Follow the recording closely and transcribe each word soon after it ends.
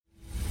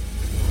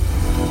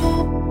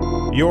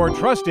Your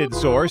trusted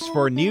source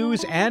for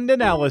news and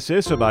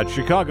analysis about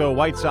Chicago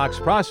White Sox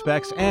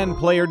prospects and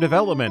player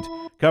development,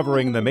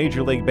 covering the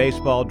Major League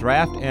Baseball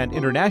draft and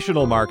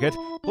international market,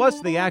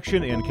 plus the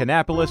action in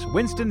Kannapolis,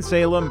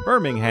 Winston-Salem,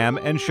 Birmingham,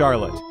 and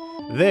Charlotte.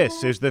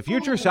 This is the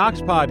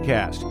FutureSox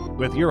podcast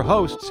with your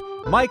hosts,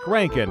 Mike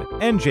Rankin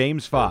and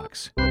James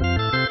Fox.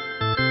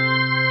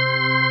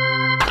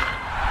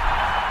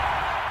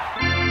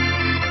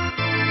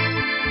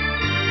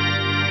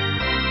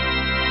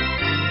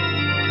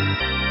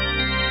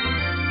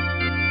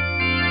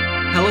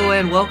 Hello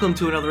and welcome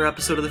to another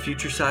episode of the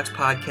FutureSox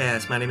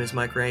podcast. My name is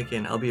Mike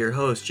Rankin. I'll be your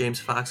host, James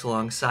Fox,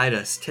 alongside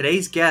us.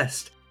 Today's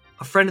guest,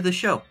 a friend of the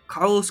show,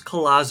 Carlos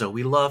Collazo.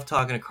 We love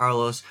talking to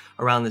Carlos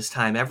around this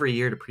time every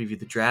year to preview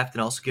the draft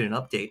and also get an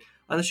update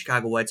on the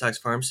Chicago White Sox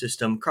farm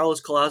system.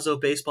 Carlos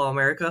Collazo, Baseball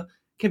America,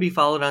 can be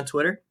followed on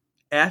Twitter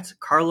at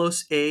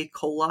Carlos A.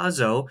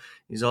 Collazo.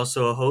 He's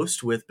also a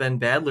host with Ben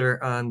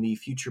Badler on the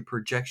Future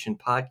Projection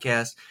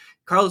podcast.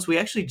 Carlos, we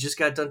actually just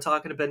got done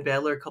talking to Ben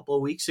Badler a couple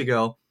of weeks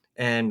ago,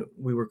 and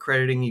we were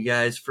crediting you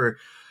guys for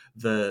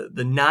the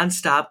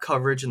nonstop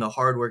coverage and the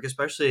hard work,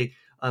 especially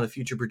on the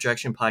Future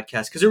Projection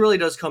podcast, because it really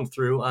does come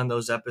through on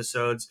those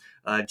episodes.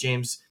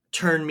 James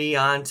turned me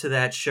on to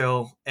that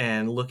show,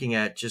 and looking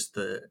at just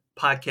the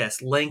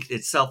podcast length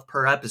itself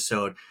per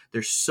episode,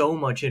 there's so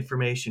much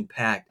information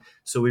packed.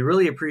 So we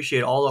really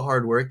appreciate all the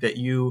hard work that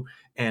you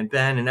and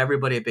Ben and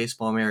everybody at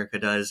Baseball America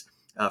does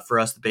for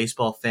us, the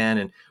baseball fan.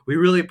 And we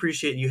really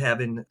appreciate you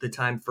having the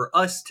time for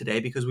us today,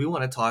 because we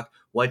want to talk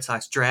White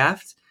Sox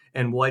draft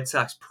and White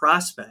Sox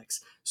prospects.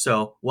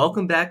 So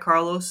welcome back,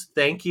 Carlos.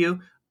 Thank you.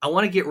 I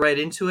want to get right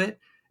into it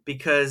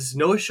because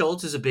Noah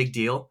Schultz is a big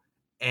deal.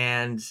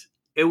 And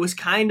it was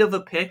kind of a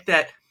pick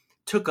that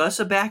took us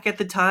aback at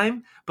the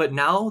time. But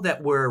now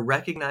that we're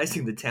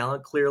recognizing the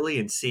talent clearly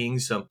and seeing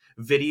some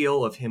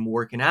video of him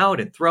working out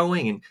and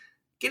throwing and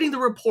getting the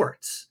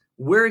reports,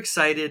 we're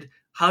excited.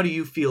 How do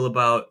you feel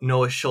about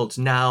Noah Schultz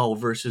now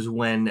versus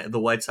when the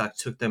White Sox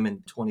took them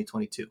in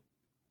 2022?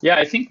 Yeah,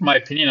 I think my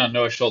opinion on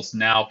Noah Schultz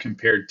now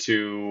compared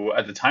to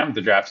at the time of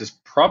the draft is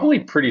probably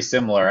pretty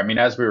similar. I mean,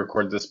 as we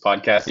record this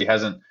podcast, he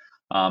hasn't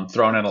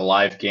thrown in a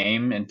live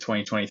game in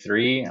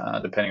 2023,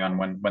 depending on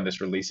when this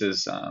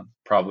releases.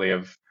 Probably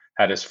have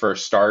had his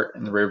first start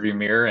in the rearview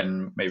mirror,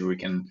 and maybe we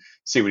can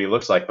see what he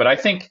looks like. But I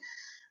think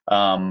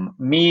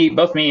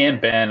both me and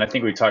Ben, I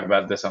think we talked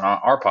about this on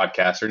our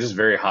podcast, are just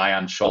very high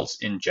on Schultz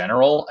in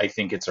general. I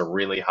think it's a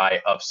really high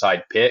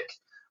upside pick.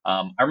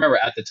 I remember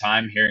at the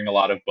time hearing a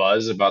lot of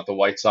buzz about the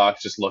White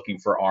Sox just looking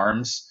for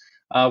arms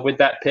with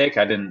that pick.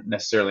 I didn't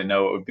necessarily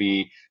know it would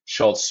be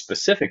Schultz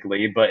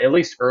specifically, but at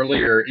least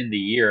earlier in the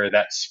year,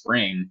 that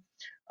spring,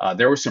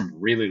 there was some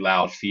really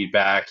loud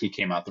feedback. He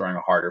came out throwing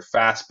a harder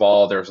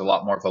fastball. There was a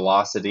lot more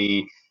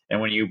velocity. And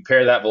when you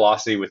pair that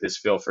velocity with his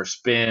feel for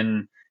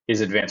spin,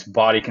 his advanced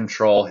body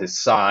control, his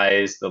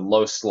size, the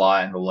low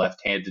slot, and the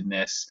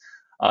left-handedness,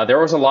 there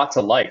was a lot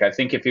to like. I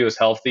think if he was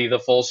healthy the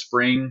full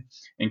spring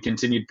and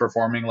continued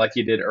performing like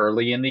he did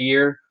early in the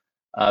year,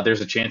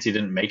 there's a chance he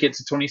didn't make it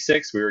to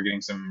 26. We were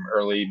getting some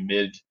early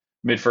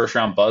mid first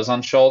round buzz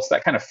on Schultz.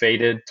 That kind of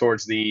faded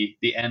towards the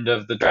end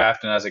of the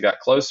draft and as it got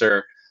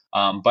closer.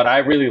 But I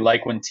really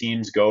like when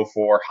teams go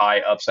for high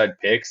upside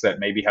picks that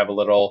maybe have a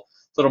little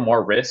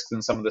more risk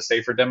than some of the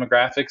safer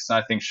demographics. And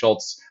I think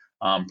Schultz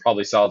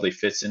probably solidly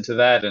fits into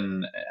that.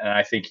 And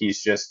I think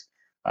he's just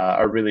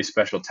a really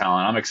special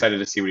talent. I'm excited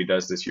to see what he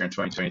does this year in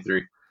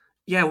 2023.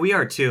 Yeah, we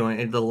are too.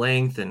 And the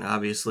length and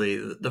obviously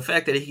the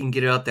fact that he can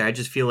get it out there, I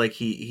just feel like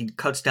he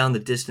cuts down the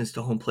distance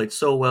to home plate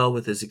so well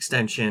with his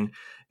extension.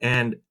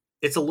 And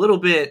it's a little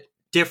bit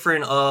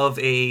different of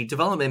a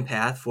development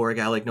path for a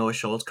guy like Noah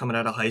Schultz coming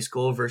out of high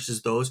school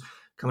versus those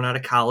coming out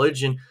of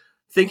college. And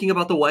thinking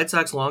about the White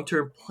Sox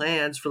long-term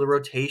plans for the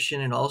rotation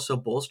and also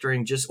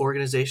bolstering just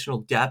organizational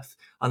depth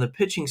on the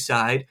pitching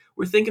side,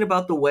 we're thinking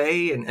about the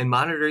way and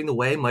monitoring the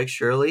way Mike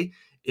Shirley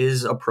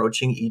is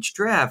approaching each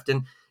draft.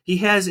 And he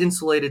has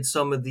insulated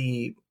some of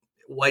the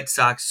White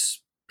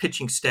Sox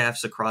pitching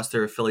staffs across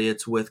their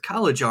affiliates with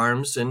college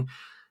arms. And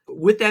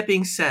with that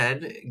being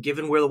said,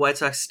 given where the White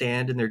Sox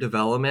stand in their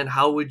development,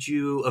 how would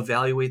you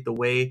evaluate the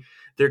way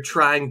they're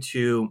trying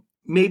to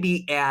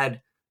maybe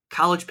add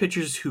college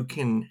pitchers who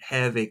can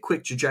have a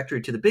quick trajectory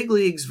to the big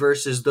leagues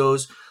versus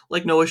those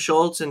like Noah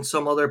Schultz and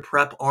some other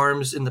prep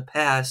arms in the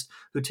past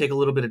who take a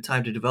little bit of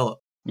time to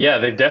develop? Yeah,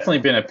 they've definitely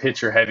been a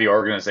pitcher-heavy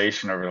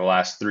organization over the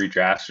last 3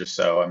 drafts or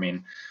so. I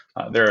mean,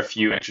 there are a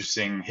few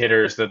interesting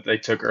hitters that they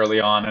took early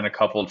on in a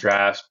couple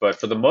drafts, but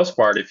for the most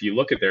part, if you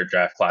look at their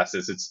draft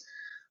classes, it's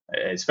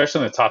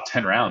especially in the top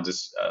 10 rounds,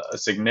 it's a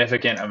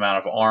significant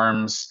amount of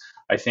arms.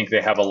 I think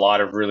they have a lot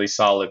of really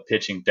solid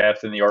pitching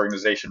depth in the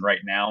organization right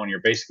now, and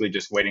you're basically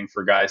just waiting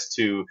for guys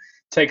to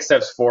take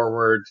steps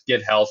forward,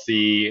 get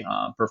healthy,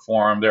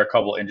 perform. There are a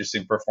couple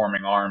interesting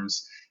performing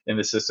arms in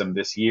the system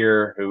this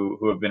year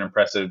who have been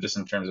impressive just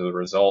in terms of the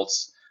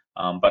results.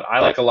 But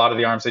I like a lot of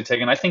the arms they take,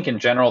 and I think in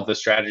general the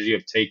strategy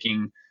of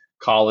taking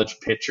college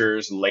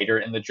pitchers later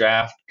in the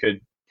draft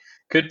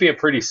could be a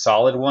pretty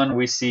solid one.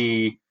 We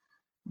see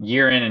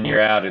year in and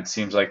year out, it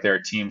seems like there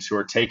are teams who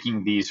are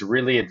taking these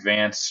really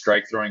advanced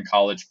strike throwing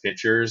college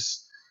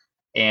pitchers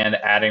and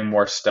adding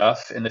more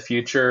stuff in the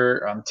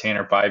future.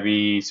 Tanner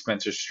Bybee,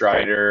 Spencer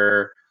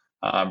Strider,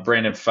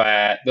 Brandon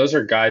Fatt. Those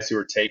are guys who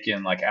are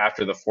taken like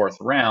after the fourth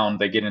round.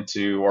 They get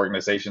into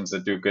organizations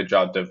that do a good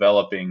job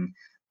developing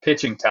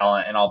pitching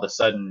talent, and all of a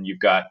sudden you've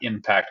got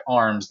impact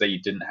arms that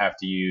you didn't have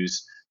to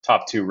use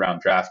top 2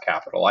 round draft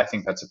capital. I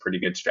think that's a pretty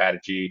good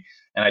strategy.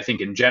 And I think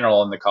in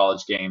general in the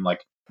college game,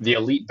 like the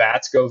elite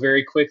bats go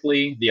very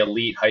quickly, the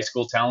elite high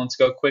school talents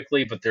go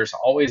quickly, but there's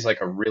always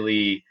like a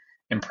really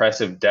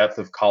impressive depth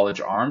of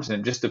college arms, and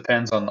it just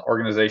depends on the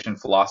organization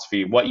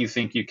philosophy, what you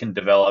think you can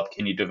develop.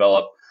 Can you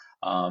develop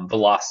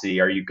velocity?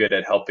 Are you good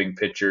at helping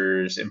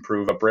pitchers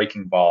improve a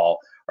breaking ball?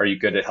 Are you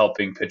good at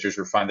helping pitchers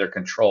refine their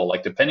control?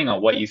 Like, depending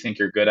on what you think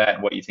you're good at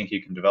and what you think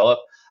you can develop,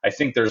 I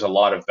think there's a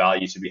lot of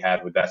value to be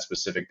had with that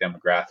specific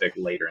demographic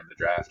later in the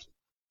draft.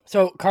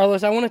 So,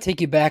 Carlos, I want to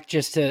take you back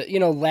just to,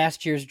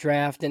 last year's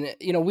draft. And,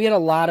 we had a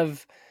lot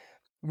of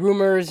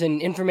rumors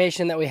and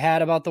information that we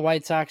had about the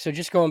White Sox. So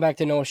just going back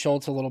to Noah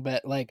Schultz a little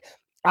bit, like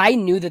I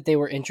knew that they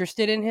were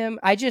interested in him.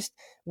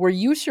 Were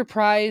you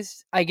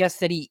surprised, I guess,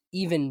 that he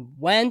even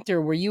went,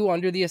 or were you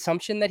under the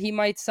assumption that he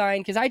might sign?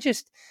 Because I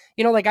just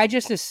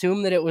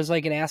assumed that it was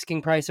like an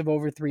asking price of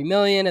over $3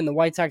 million and the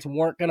White Sox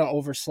weren't going to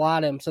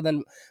overslot him. So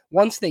then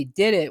once they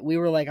did it, we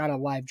were like on a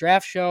live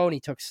draft show and he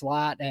took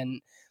slot,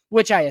 and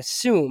which I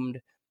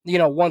assumed,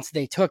 once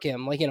they took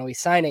him, like, he's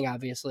signing,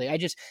 obviously. I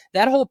just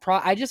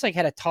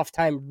had a tough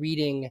time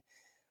reading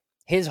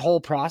his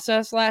whole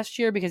process last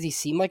year because he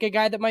seemed like a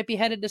guy that might be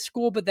headed to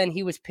school, but then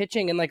he was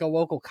pitching in like a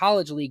local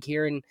college league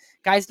here, and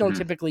guys don't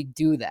typically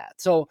do that.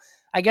 So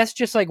I guess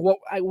just like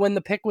when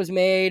the pick was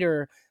made,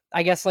 or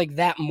I guess like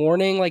that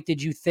morning, like,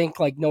 did you think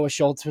like Noah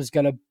Schultz was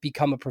going to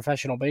become a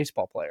professional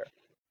baseball player?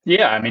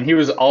 Yeah, I mean, he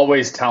was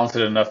always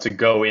talented enough to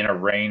go in a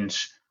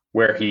range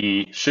where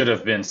he should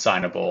have been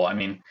signable. I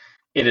mean,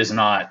 it is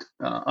not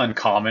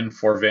uncommon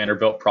for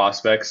Vanderbilt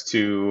prospects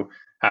to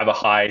have a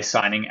high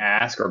signing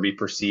ask or be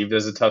perceived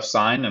as a tough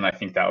sign. And I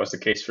think that was the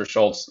case for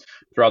Schultz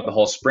throughout the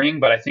whole spring.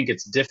 But I think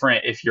it's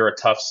different if you're a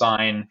tough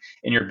sign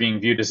and you're being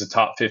viewed as a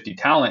top 50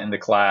 talent in the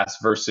class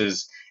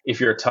versus if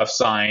you're a tough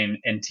sign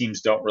and teams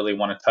don't really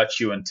want to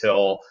touch you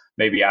until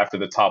maybe after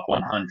the top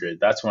 100.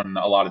 That's when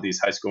a lot of these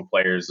high school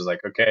players is like,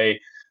 okay,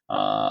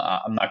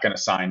 I'm not going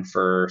to sign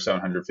for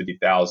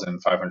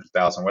 750,000,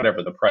 500,000,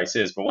 whatever the price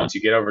is. But once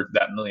you get over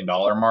that $1 million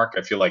mark,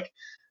 I feel like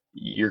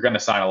you're going to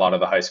sign a lot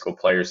of the high school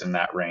players in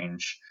that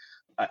range.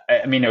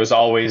 I mean, it was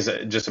always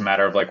just a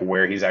matter of like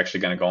where he's actually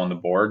going to go on the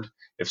board.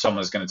 If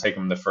someone's going to take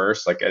him the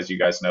first, like, as you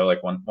guys know,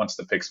 like once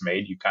the pick's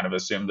made, you kind of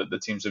assume that the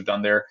teams have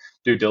done their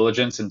due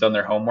diligence and done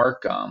their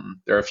homework.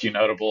 There are a few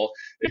notable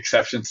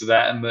exceptions to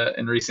that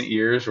in recent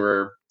years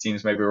where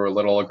teams maybe were a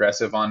little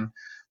aggressive on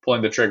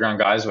pulling the trigger on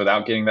guys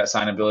without getting that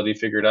signability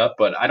figured up.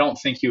 But I don't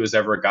think he was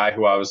ever a guy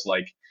who I was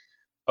like,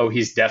 oh,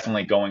 he's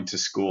definitely going to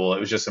school. It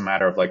was just a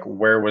matter of like,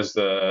 where was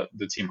the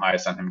team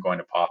highest on him going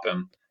to pop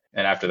him?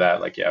 And after that,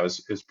 like, yeah, it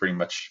was pretty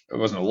much, it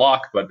wasn't a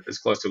lock, but as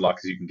close to a lock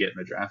as you can get in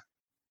the draft.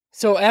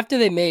 So after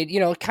they made,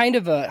 kind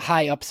of a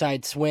high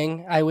upside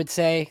swing, I would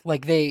say,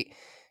 like they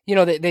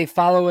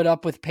follow it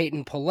up with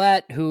Peyton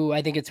Pallette, who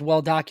I think it's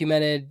well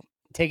documented,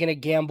 taking a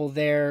gamble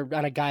there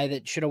on a guy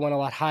that should have went a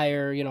lot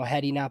higher,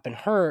 had he not been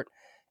hurt.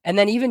 And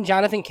then even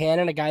Jonathan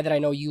Cannon, a guy that I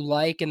know you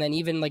like, and then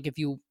even like if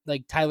you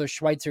like Tyler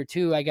Schweitzer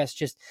too, I guess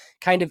just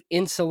kind of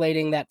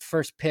insulating that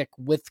first pick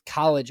with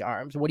college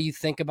arms. What do you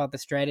think about the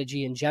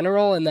strategy in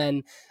general? And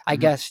then I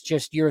guess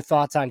just your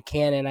thoughts on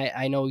Cannon.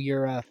 I know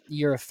you're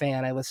a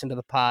fan. I listened to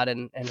the pod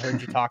and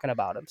heard you talking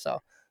about him.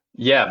 So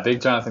yeah,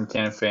 big Jonathan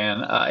Cannon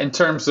fan. In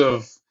terms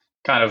of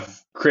kind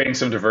of creating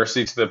some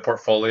diversity to the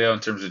portfolio in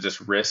terms of just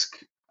risk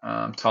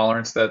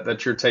tolerance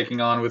that you're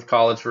taking on with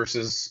college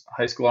versus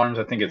high school arms,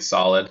 I think it's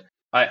solid.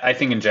 I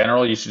think in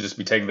general, you should just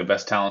be taking the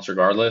best talents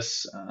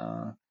regardless.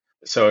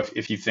 So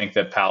if you think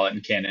that Pallett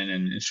and Cannon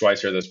and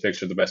Schweitzer, those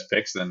picks are the best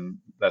picks, then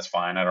that's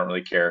fine. I don't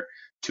really care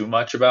too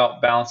much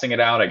about balancing it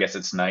out. I guess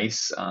it's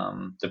nice,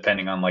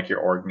 depending on like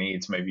your org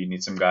needs. Maybe you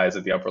need some guys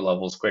at the upper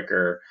levels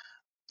quicker.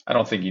 I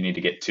don't think you need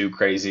to get too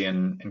crazy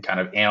and kind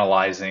of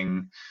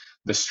analyzing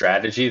the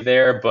strategy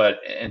there. But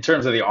in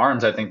terms of the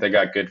arms, I think they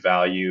got good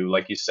value.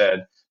 Like you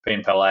said,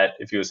 Payne Pallette,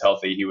 if he was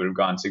healthy, he would have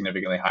gone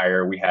significantly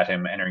higher. We had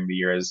him entering the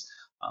year as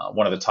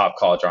one of the top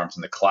college arms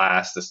in the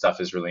class. The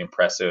stuff is really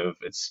impressive.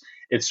 It's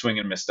swing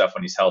and miss stuff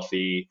when he's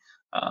healthy.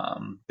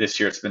 This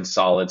year it's been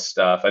solid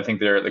stuff. I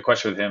think the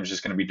question with him is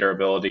just going to be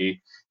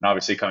durability, and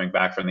obviously coming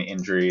back from the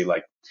injury,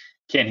 like,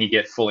 can he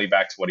get fully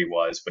back to what he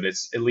was? But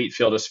it's elite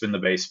feel to spin the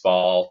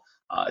baseball.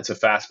 It's a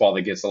fastball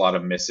that gets a lot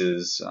of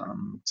misses.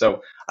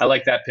 So I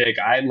like that pick.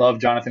 I love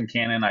Jonathan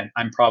Cannon.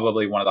 I'm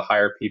probably one of the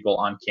higher people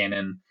on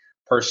Cannon.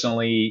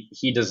 Personally,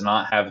 he does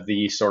not have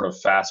the sort of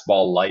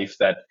fastball life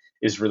that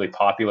is really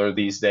popular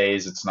these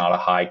days. It's not a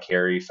high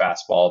carry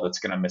fastball that's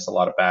going to miss a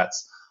lot of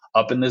bats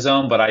up in the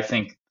zone. But I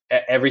think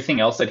everything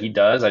else that he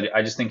does,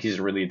 I just think he's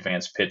a really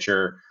advanced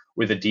pitcher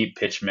with a deep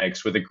pitch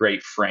mix, with a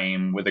great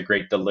frame, with a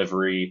great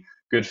delivery,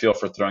 good feel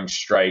for throwing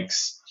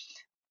strikes.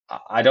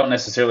 I don't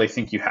necessarily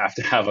think you have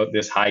to have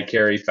this high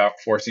carry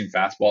forcing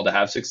fastball to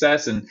have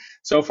success. And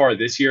so far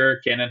this year,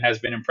 Cannon has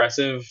been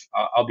impressive.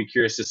 I'll be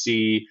curious to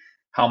see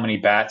how many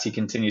bats he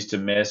continues to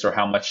miss or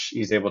how much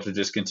he's able to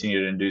just continue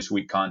to induce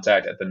weak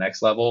contact at the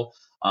next level.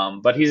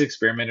 But he's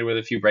experimented with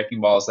a few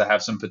breaking balls that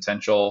have some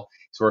potential.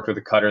 He's worked with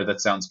a cutter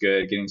that sounds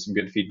good, getting some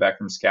good feedback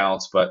from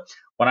scouts. But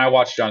when I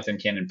watch Jonathan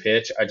Cannon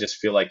pitch, I just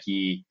feel like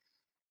he's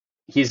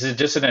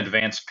just an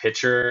advanced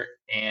pitcher,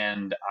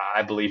 and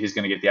I believe he's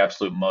going to get the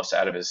absolute most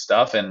out of his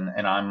stuff. And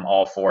I'm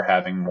all for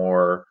having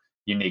more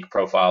unique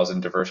profiles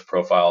and diverse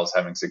profiles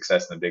having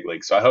success in the big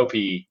league. So I hope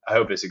he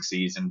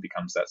succeeds and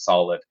becomes that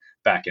solid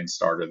back end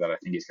starter that I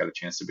think he's got a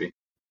chance to be.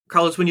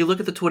 Carlos, when you look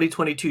at the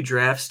 2022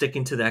 draft,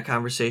 sticking to that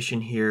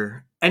conversation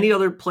here, any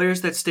other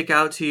players that stick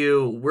out to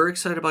you? We're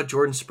excited about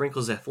Jordan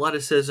Sprinkle's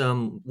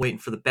athleticism, waiting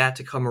for the bat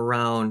to come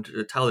around.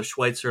 Tyler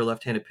Schweitzer,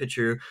 left-handed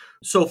pitcher.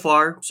 So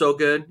far, so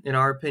good, in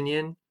our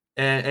opinion.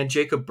 And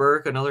Jacob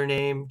Burke, another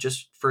name,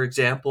 just for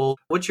example.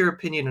 What's your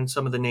opinion on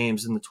some of the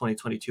names in the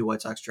 2022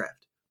 White Sox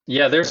draft?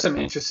 Yeah, there's some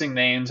interesting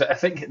names.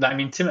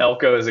 Tim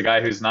Elko is a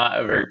guy who's not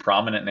a very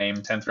prominent name,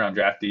 10th round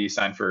draftee,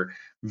 signed for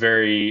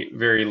very,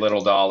 very little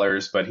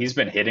dollars, but he's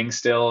been hitting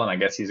still. And I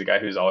guess he's a guy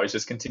who's always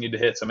just continued to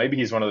hit. So maybe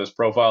he's one of those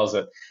profiles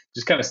that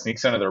just kind of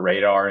sneaks under the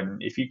radar.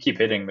 And if you keep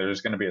hitting, there's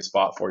going to be a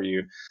spot for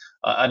you.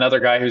 Another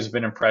guy who's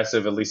been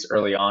impressive, at least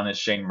early on, is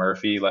Shane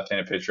Murphy,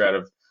 left-handed pitcher out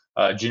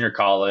of junior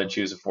college.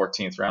 He was a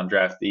 14th round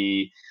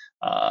draftee.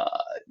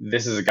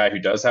 This is a guy who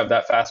does have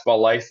that fastball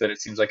life that it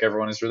seems like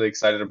everyone is really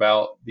excited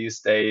about these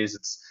days.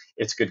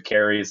 It's good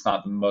carry. It's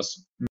not the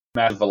most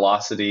massive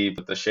velocity,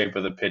 but the shape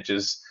of the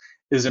pitches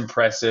is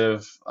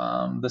impressive.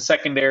 The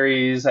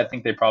secondaries, I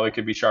think they probably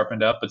could be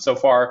sharpened up, but so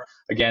far,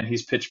 again,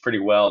 he's pitched pretty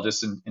well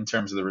just in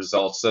terms of the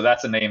results. So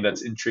that's a name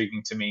that's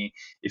intriguing to me.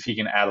 If he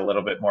can add a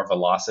little bit more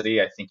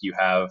velocity, I think you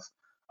have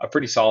a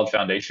pretty solid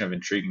foundation of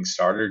intriguing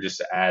starter just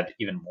to add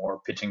even more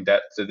pitching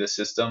depth to this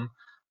system.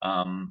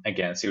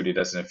 Again, see what he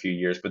does in a few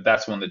years, but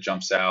that's one that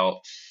jumps out.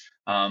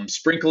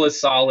 Sprinkle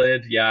is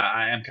solid. Yeah,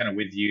 I am kind of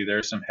with you.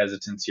 There's some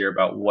hesitance here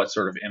about what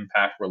sort of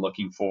impact we're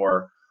looking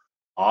for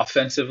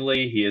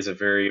offensively. He is a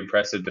very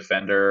impressive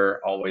defender,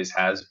 always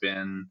has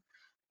been.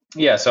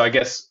 Yeah, so I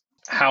guess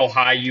how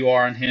high you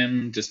are on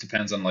him just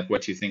depends on like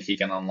what you think he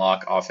can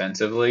unlock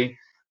offensively.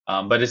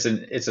 But it's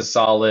a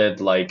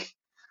solid like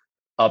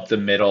up the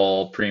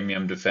middle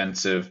premium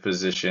defensive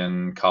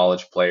position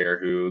college player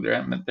who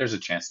there's a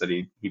chance that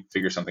he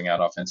figures something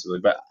out offensively,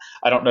 but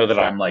I don't know that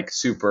I'm like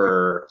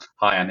super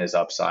high on his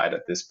upside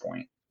at this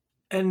point.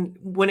 And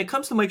when it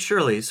comes to Mike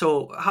Shirley,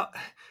 so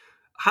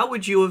how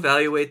would you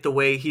evaluate the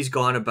way he's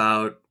gone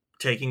about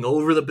taking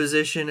over the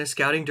position as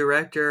scouting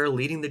director,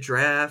 leading the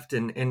draft,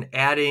 and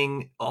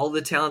adding all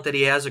the talent that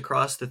he has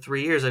across the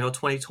 3 years? I know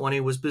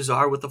 2020 was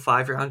bizarre with the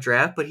 5-round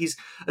draft, but he's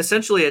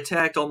essentially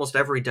attacked almost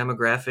every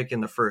demographic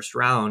in the first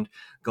round,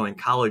 going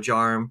college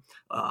arm,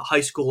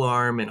 high school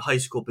arm, and high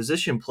school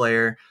position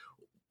player.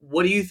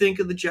 What do you think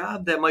of the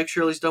job that Mike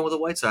Shirley's done with the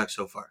White Sox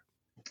so far?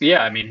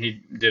 Yeah, I mean,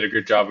 he did a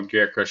good job with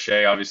Garrett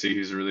Crochet. Obviously,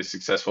 he's a really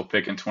successful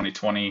pick in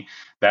 2020.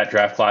 That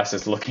draft class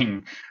is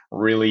looking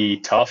really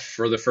tough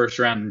for the first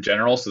round in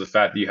general. So the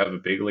fact that you have a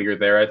big leaguer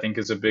there, I think,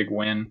 is a big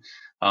win.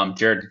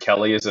 Jared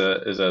Kelly is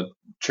a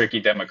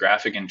tricky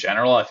demographic in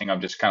general. I think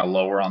I'm just kind of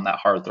lower on that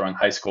hard throwing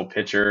high school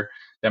pitcher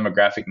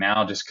demographic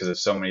now, just because of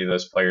so many of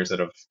those players that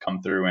have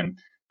come through and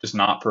just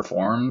not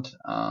performed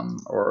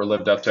or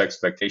lived up to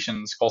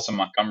expectations. Colson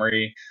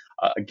Montgomery,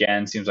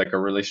 again, seems like a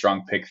really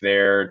strong pick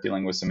there,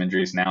 dealing with some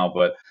injuries now,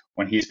 but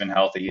when he's been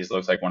healthy, he's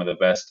looked like one of the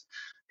best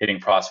hitting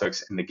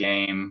prospects in the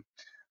game.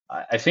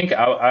 I think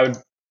I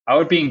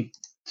would be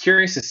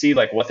curious to see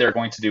like what they're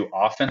going to do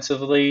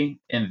offensively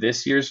in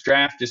this year's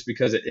draft, just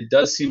because it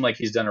does seem like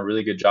he's done a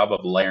really good job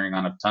of layering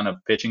on a ton of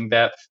pitching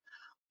depth.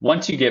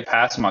 Once you get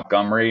past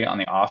Montgomery on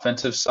the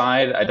offensive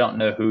side, I don't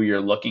know who you're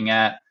looking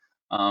at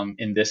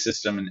in this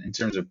system in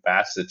terms of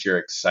bats that you're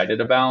excited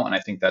about. And I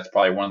think that's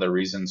probably one of the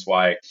reasons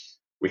why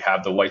we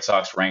have the White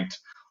Sox ranked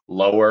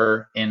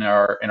lower in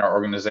our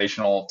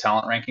organizational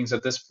talent rankings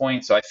at this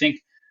point. So I think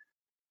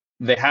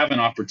they have an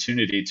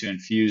opportunity to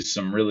infuse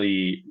some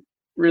really,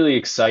 really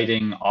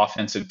exciting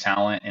offensive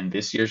talent in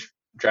this year's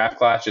draft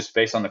class, just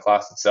based on the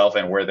class itself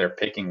and where they're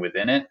picking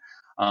within it.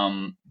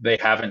 They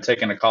haven't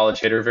taken a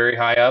college hitter very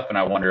high up, and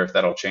I wonder if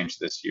that'll change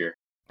this year.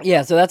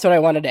 Yeah, so that's what I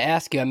wanted to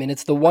ask you. I mean,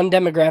 it's the one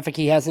demographic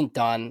he hasn't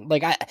done.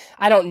 Like,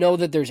 I don't know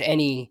that there's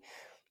any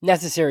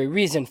necessary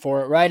reason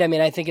for it, right? I mean,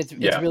 I think it's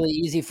really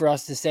easy for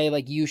us to say,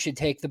 like, you should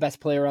take the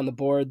best player on the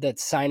board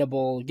that's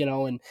signable, you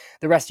know, and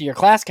the rest of your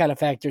class kind of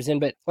factors in.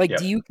 But, like,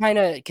 do you kind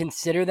of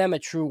consider them a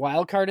true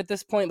wild card at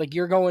this point? Like,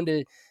 you're going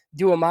to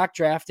do a mock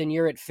draft and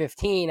you're at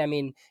 15. I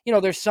mean, you know,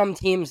 there's some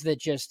teams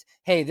that just,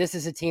 hey, this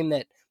is a team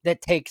that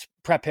takes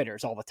prep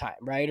hitters all the time,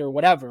 right? Or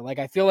whatever. Like,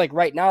 I feel like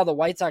right now the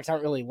White Sox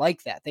aren't really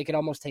like that. They could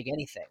almost take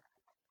anything.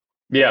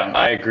 Yeah,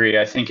 I agree.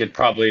 I think it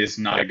probably is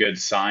not a good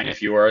sign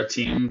if you are a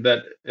team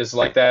that is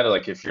like that.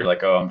 Like if you're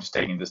like, oh, I'm just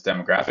taking this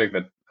demographic,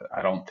 that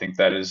I don't think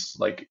that is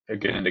like a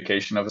good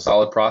indication of a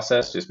solid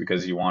process just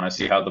because you want to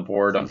see how the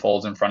board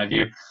unfolds in front of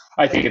you.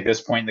 I think at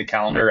this point in the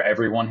calendar,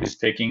 everyone who's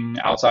picking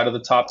outside of the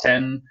top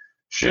 10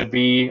 should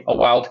be a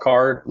wild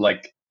card.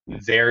 Like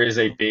there is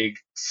a big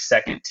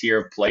second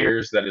tier of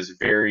players that is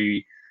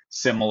very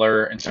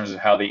similar in terms of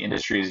how the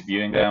industry is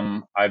viewing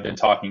them. I've been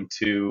talking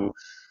to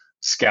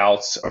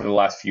scouts over the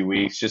last few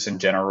weeks, just in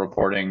general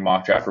reporting,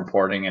 mock draft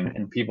reporting,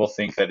 and people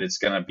think that it's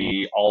going to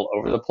be all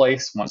over the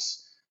place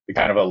once the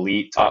kind of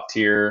elite top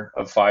tier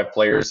of 5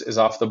 players is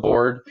off the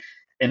board.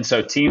 And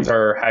so teams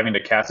are having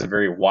to cast a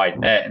very wide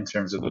net in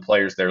terms of the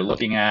players they're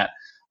looking at.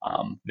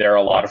 There are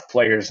a lot of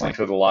players linked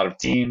with a lot of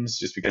teams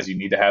just because you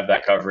need to have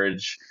that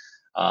coverage.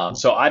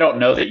 So I don't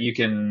know that you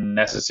can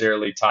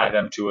necessarily tie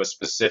them to a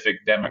specific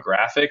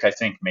demographic. I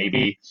think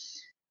maybe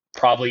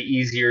probably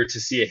easier to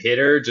see a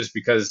hitter just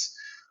because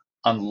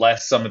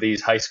unless some of these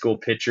high school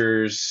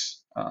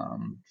pitchers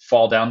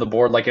fall down the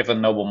board, like if a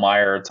Noble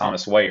Meyer or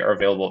Thomas White are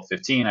available at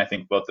 15, I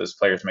think both those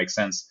players make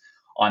sense.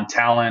 On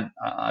talent,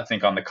 I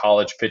think on the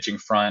college pitching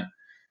front,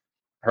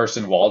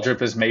 Hurston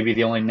Waldrop is maybe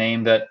the only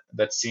name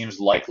that seems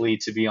likely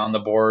to be on the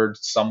board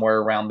somewhere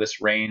around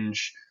this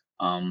range.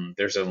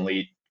 There's an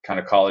elite kind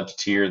of college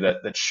tier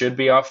that should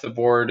be off the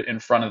board in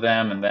front of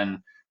them, and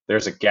then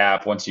there's a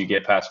gap once you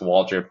get past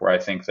Waldrop where I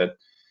think that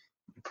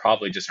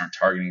probably just aren't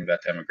targeting that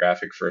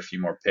demographic for a few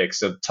more picks.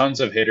 So tons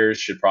of hitters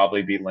should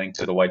probably be linked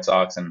to the White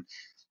Sox and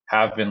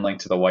have been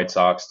linked to the White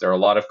Sox. There are a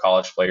lot of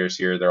college players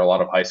here. There are a lot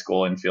of high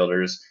school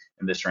infielders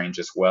in this range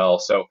as well.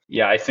 So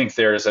yeah, I think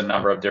there's a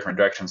number of different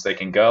directions they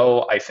can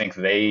go. I think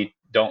they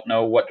don't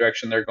know what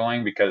direction they're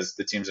going because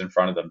the teams in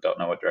front of them don't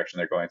know what direction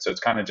they're going. So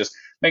it's kind of just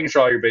making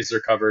sure all your bases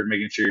are covered,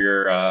 making sure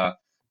you're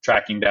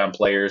tracking down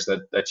players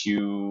that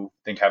you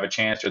think have a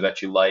chance or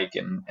that you like.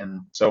 And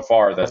so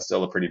far, that's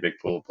still a pretty big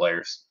pool of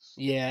players.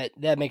 Yeah,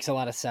 that makes a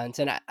lot of sense.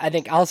 And I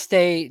think I'll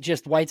stay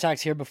just White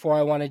Sox here before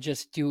I want to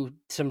just do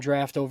some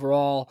draft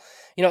overall.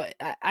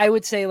 I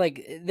would say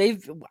like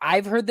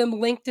I've heard them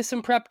linked to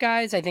some prep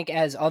guys. I think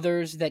as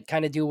others that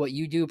kind of do what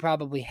you do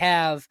probably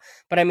have.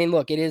 But I mean,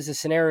 look, it is a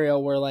scenario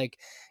where like,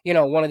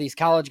 one of these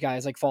college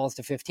guys like falls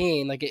to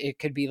 15, like it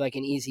could be like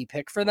an easy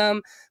pick for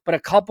them. But a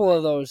couple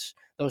of those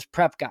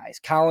prep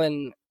guys,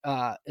 Colin,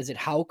 is it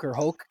Houck or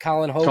Hoke?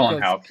 Colin Hoke.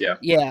 Colin Houck, yeah.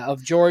 Yeah,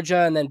 of Georgia,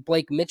 and then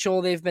Blake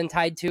Mitchell they've been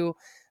tied to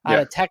out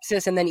of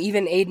Texas, and then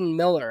even Aiden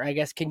Miller. I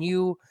guess, can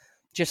you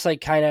just like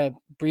kind of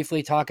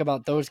briefly talk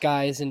about those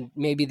guys and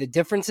maybe the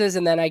differences,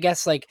 and then I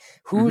guess like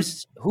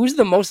who's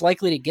the most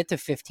likely to get to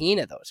 15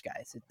 of those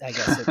guys? I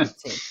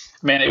guess.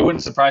 Man, it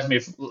wouldn't surprise me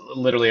if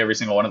literally every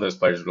single one of those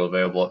players was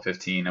available at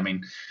 15. I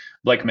mean,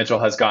 Blake Mitchell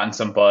has gotten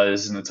some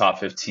buzz in the top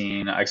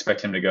 15. I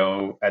expect him to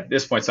go at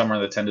this point somewhere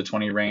in the 10 to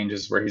 20 range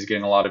is where he's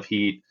getting a lot of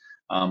heat.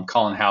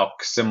 Colin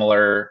Houck,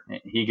 similar.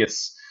 He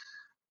gets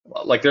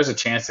like there's a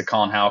chance that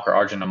Colin Houck or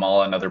Arjun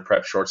Amala, another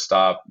prep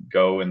shortstop,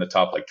 go in the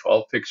top like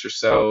 12 picks or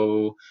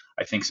so.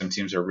 I think some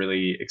teams are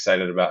really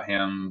excited about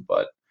him,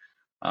 but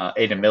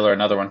Aiden Miller,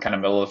 another one kind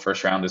of middle of the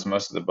first round, is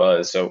most of the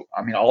buzz. So,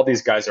 I mean, all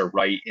these guys are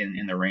right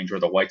in the range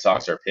where the White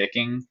Sox are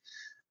picking.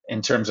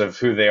 In terms of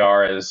who they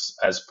are as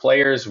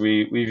players,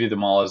 we view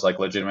them all as like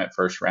legitimate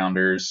first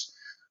rounders.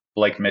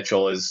 Blake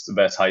Mitchell is the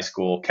best high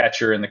school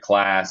catcher in the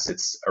class.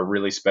 It's a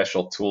really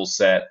special tool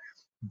set,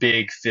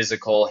 big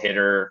physical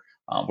hitter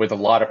with a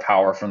lot of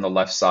power from the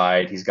left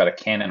side. He's got a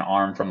cannon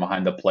arm from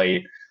behind the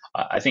plate.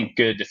 I think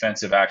good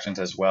defensive actions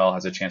as well.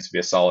 Has a chance to be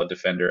a solid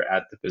defender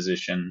at the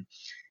position.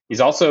 He's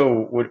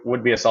also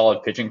would be a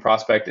solid pitching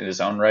prospect in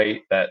his own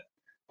right. That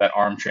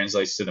arm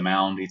translates to the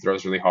mound. He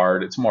throws really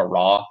hard. It's more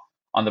raw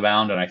on the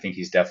mound, and I think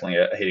he's definitely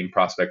a hitting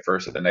prospect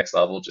first at the next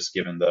level, just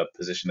given the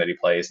position that he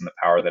plays and the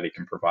power that he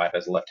can provide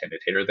as a left-handed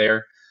hitter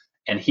there.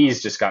 And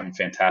he's just gotten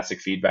fantastic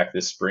feedback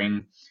this spring.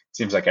 It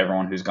seems like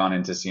everyone who's gone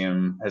in to see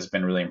him has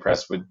been really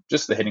impressed with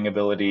just the hitting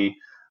ability.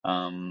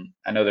 I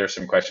know there are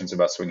some questions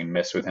about swing and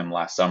miss with him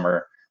last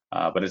summer,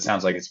 but it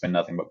sounds like it's been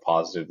nothing but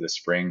positive this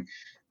spring.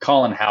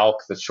 Colin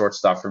Houck, the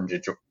shortstop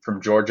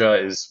from Georgia,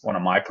 is one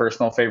of my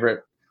personal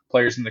favorite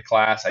players in the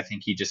class. I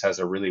think he just has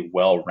a really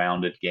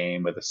well-rounded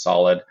game with a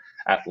solid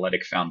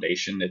athletic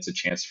foundation. It's a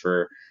chance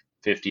for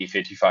 50,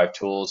 55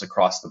 tools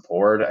across the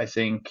board, I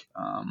think.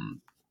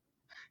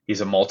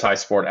 He's a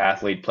multi-sport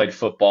athlete, played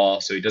football,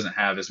 so he doesn't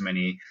have as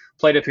many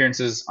plate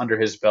appearances under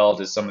his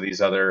belt as some of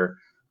these other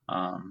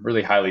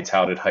really highly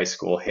touted high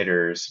school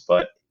hitters,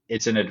 but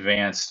it's an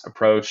advanced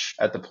approach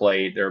at the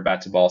plate. There are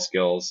bat-to-ball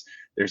skills.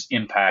 There's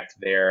impact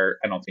there.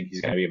 I don't think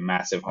he's going to be a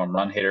massive home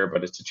run hitter,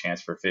 but it's a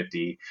chance for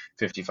 50,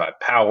 55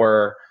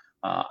 power.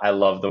 I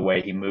love the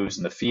way he moves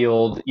in the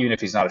field. Even if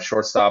he's not a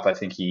shortstop, I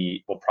think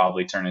he will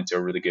probably turn into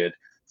a really good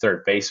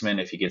third baseman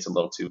if he gets a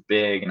little too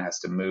big and has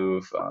to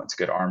move. It's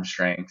good arm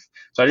strength.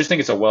 So I just think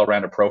it's a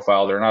well-rounded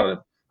profile. There are not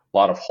a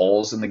lot of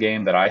holes in the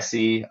game that I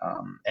see,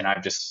 and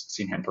I've just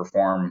seen him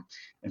perform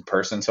in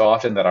person so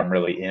often that I'm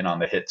really in on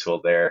the hit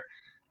tool there.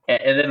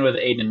 And then with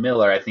Aiden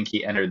Miller, I think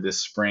he entered this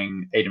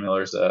spring. Aiden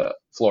Miller's a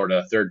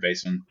Florida third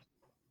baseman.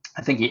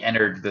 I think he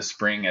entered the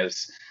spring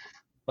as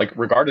like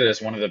regarded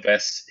as one of the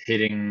best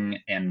hitting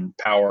and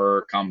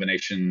power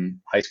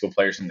combination high school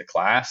players in the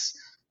class.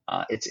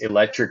 It's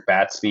electric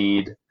bat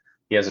speed.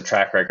 He has a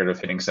track record of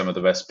hitting some of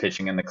the best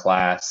pitching in the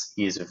class.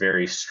 He's a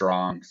very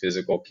strong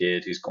physical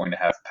kid who's going to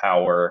have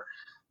power.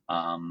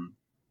 Um,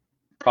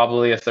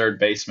 Probably a third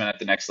baseman at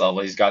the next level.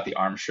 He's got the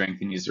arm strength.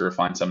 He needs to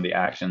refine some of the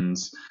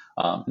actions,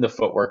 the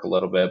footwork a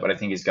little bit, but I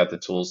think he's got the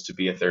tools to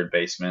be a third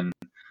baseman.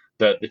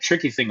 The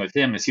tricky thing with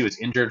him is he was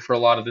injured for a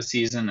lot of the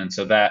season, and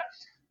so that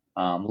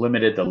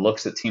limited the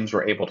looks that teams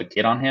were able to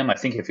get on him. I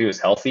think if he was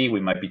healthy,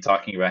 we might be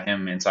talking about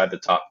him inside the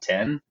top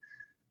 10.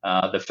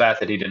 The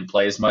fact that he didn't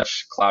play as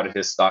much clouded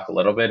his stock a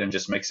little bit and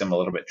just makes him a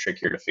little bit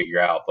trickier to figure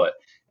out. But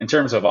in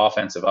terms of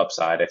offensive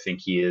upside, I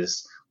think he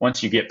is,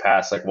 once you get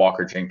past like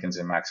Walker Jenkins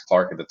and Max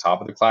Clark at the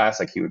top of the class,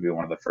 like he would be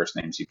one of the first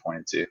names you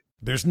pointed to.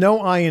 There's no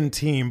I in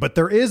team, but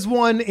there is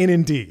one in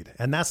Indeed,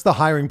 and that's the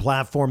hiring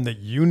platform that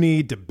you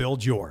need to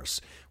build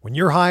yours. When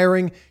you're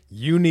hiring,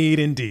 you need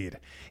Indeed.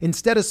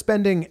 Instead of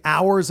spending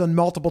hours on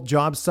multiple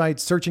job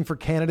sites searching for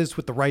candidates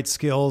with the right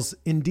skills,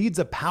 Indeed's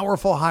a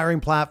powerful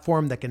hiring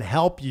platform that can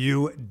help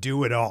you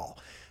do it all.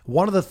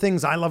 One of the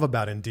things I love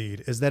about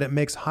Indeed is that it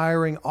makes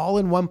hiring all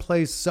in one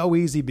place so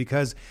easy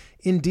because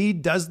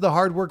Indeed does the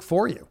hard work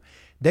for you.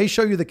 They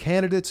show you the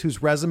candidates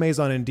whose resumes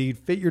on Indeed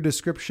fit your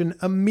description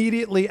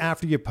immediately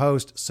after you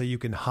post so you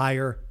can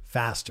hire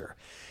faster.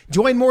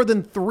 Join more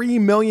than 3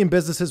 million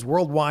businesses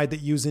worldwide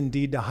that use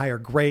Indeed to hire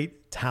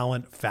great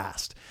talent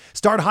fast.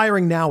 Start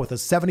hiring now with a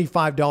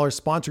 $75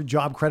 sponsored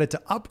job credit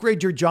to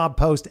upgrade your job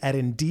post at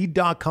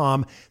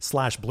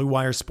Indeed.com/Blue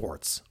Wire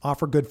Sports.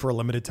 Offer good for a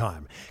limited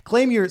time.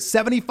 Claim your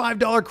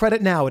 $75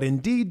 credit now at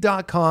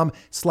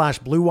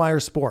Indeed.com/Blue Wire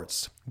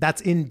Sports.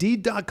 That's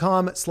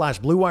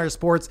Indeed.com/Blue Wire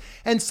Sports,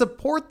 and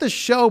support the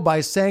show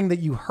by saying that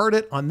you heard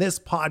it on this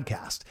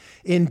podcast.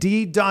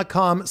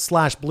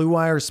 Indeed.com/Blue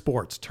Wire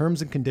Sports.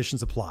 Terms and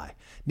conditions apply.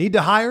 Need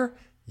to hire?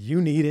 You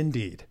need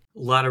Indeed. A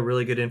lot of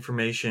really good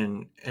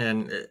information,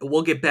 and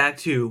we'll get back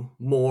to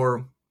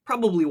more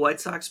probably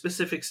White Sox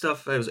specific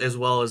stuff as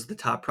well as the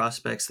top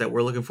prospects that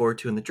we're looking forward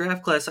to in the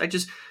draft class. I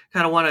just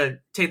kind of want to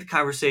take the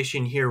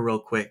conversation here real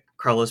quick,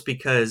 Carlos,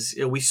 because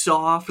we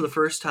saw for the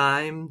first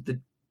time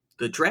the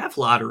draft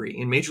lottery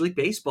in Major League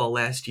Baseball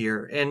last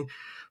year, and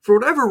for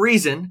whatever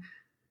reason,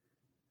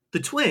 the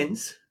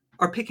Twins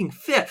are picking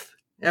fifth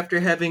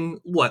after having,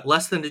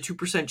 less than a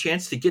 2%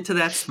 chance to get to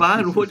that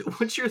spot.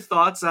 What's your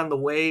thoughts on the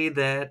way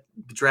that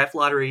the draft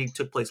lottery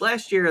took place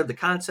last year, the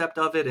concept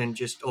of it, and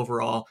just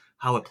overall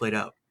how it played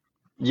out?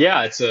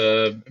 Yeah, it's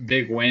a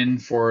big win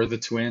for the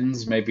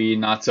Twins. Maybe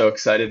not so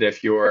excited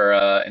if you're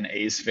an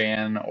A's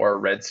fan or a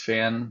Reds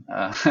fan.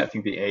 I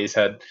think the A's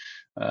had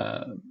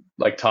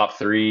like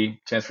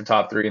chance for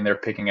top three, and they're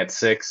picking at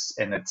 6.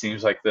 And it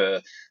seems like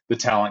the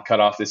talent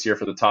cutoff this year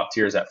for the top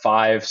tier is at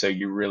 5. So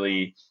you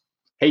really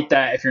hate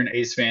that if you're an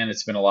A's fan.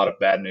 It's been a lot of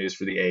bad news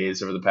for the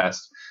A's over the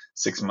past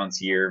 6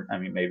 months, year. I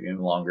mean, maybe even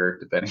longer,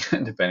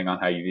 depending on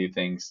how you view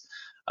things.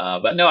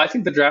 But no, I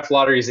think the draft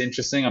lottery is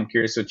interesting. I'm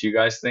curious what you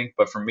guys think.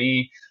 But for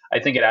me, I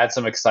think it adds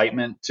some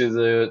excitement to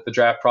the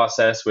draft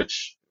process,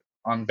 which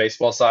on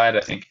baseball side,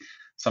 I think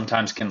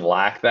sometimes can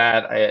lack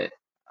that.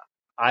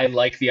 I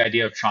like the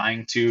idea of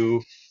trying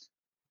to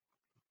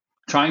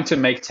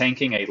make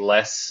tanking a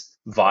less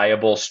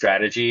viable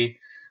strategy.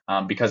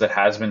 Because it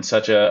has been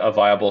such a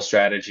viable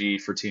strategy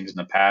for teams in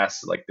the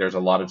past. Like there's a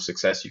lot of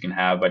success you can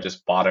have by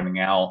just bottoming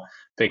out,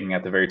 picking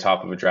at the very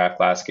top of a draft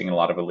class, getting a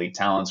lot of elite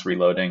talents,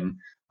 reloading,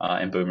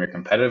 and boom, you're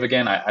competitive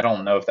again. I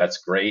don't know if that's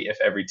great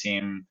if every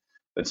team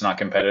that's not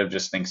competitive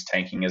just thinks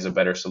tanking is a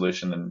better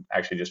solution than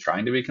actually just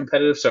trying to be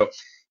competitive. So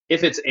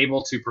if it's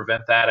able to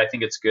prevent that, I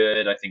think it's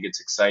good. I think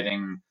it's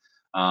exciting.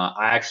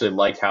 I actually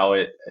like how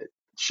it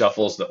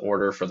shuffles the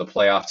order for the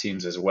playoff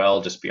teams as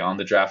well, just beyond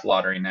the draft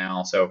lottery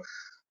now. So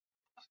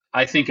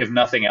I think if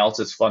nothing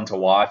else, it's fun to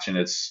watch, and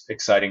it's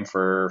exciting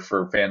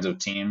for fans of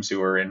teams who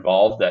are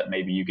involved that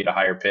maybe you get a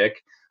higher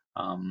pick.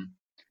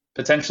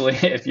 Potentially,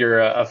 if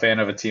you're a fan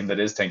of a team that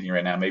is tanking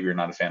right now, maybe you're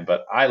not a fan,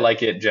 but I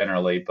like it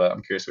generally, but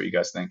I'm curious what you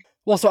guys think.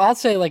 Well, so I'll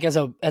say, like, as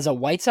a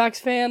White Sox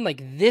fan,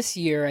 like this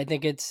year, I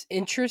think it's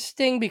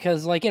interesting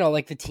because, like,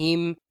 like the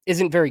team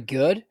isn't very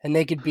good and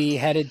they could be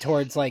headed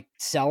towards like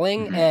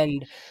selling. Mm-hmm.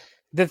 And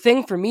the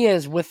thing for me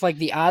is with like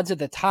the odds at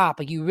the top,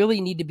 like you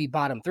really need to be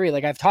bottom 3.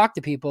 Like I've talked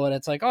to people and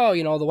it's like, oh,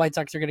 the White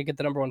Sox are going to get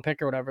the number 1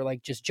 pick or whatever,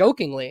 like just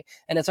jokingly.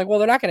 And it's like, well,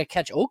 they're not going to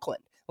catch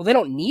Oakland. Well, they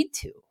don't need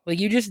to. Like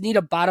you just need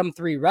a bottom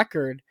 3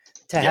 record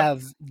to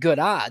have good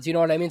odds. You know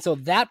what I mean? So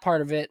that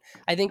part of it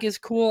I think is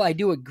cool. I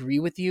do agree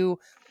with you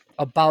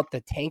about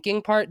the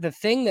tanking part. The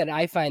thing that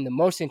I find the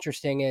most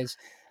interesting is,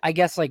 I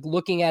guess, like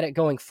looking at it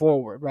going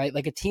forward, right?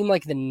 Like a team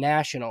like the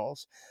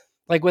Nationals,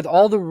 like with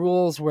all the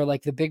rules where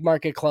like the big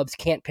market clubs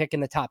can't pick in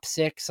the top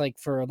 6, like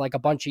for like a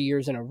bunch of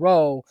years in a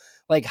row,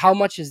 like how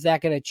much is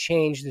that going to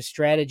change the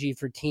strategy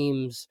for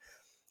teams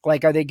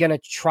Like, are they going to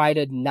try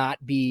to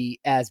not be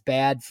as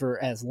bad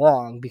for as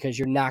long because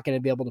you're not going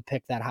to be able to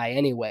pick that high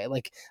anyway?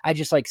 Like, I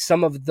just like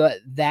some of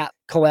that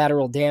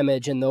collateral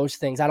damage and those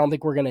things. I don't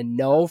think we're going to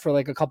know for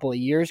like a couple of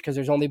years because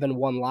there's only been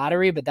one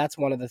lottery, but that's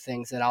one of the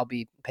things that I'll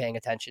be paying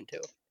attention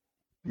to.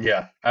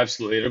 Yeah,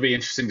 absolutely. It'll be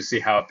interesting to see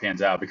how it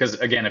pans out because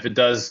again, if it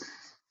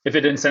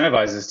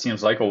incentivizes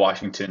teams like a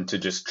Washington to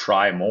just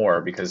try more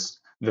because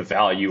the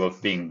value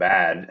of being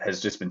bad has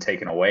just been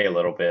taken away a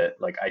little bit,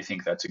 like I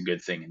think that's a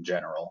good thing in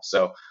general.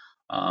 So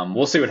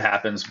we'll see what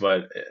happens,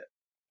 but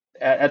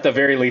at the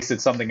very least,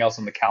 it's something else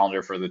on the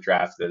calendar for the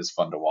draft that is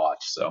fun to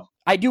watch. So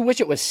I do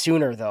wish it was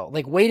sooner though.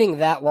 Like waiting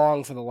that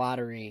long for the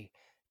lottery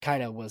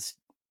kind of was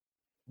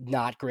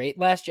not great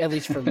last year, at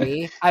least for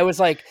me. I was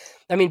like,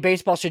 I mean,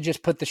 baseball should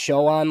just put the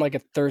show on like a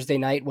Thursday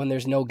night when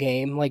there's no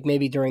game, like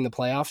maybe during the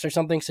playoffs or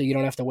something, so you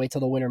don't have to wait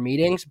till the winter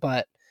meetings.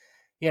 But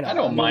I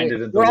don't mind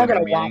it at the we're all winter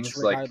gonna meetings.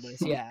 watch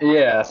regardless.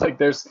 Yeah, It's like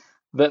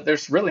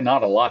there's really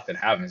not a lot that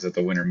happens at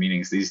the winter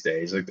meetings these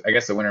days. Like I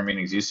guess the winter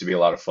meetings used to be a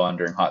lot of fun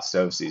during hot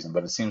stove season,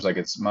 but it seems like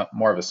it's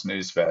more of a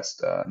snooze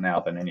fest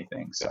now than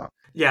anything. So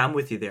Yeah, I'm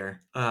with you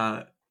there.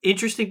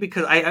 Interesting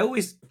because I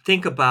always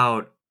think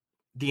about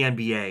the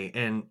NBA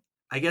and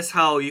I guess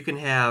how you can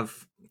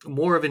have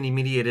more of an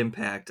immediate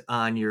impact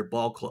on your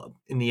ball club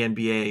in the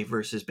NBA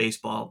versus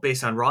baseball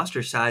based on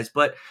roster size.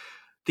 But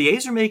the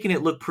A's are making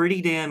it look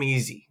pretty damn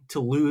easy to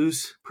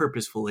lose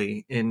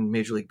purposefully in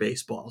Major League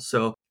Baseball.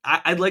 So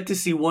I'd like to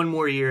see one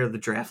more year of the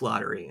draft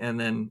lottery, and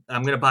then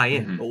I'm going to buy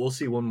in, but we'll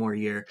see one more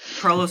year.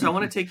 Carlos, I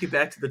want to take you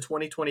back to the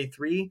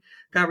 2023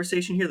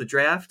 conversation here, the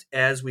draft,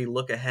 as we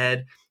look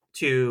ahead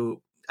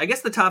to, I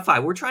guess, the top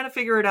five. We're trying to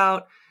figure it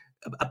out.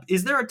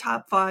 Is there a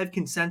top five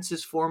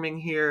consensus forming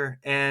here?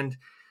 And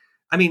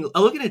I mean,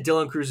 looking at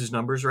Dylan Cruz's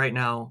numbers right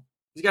now,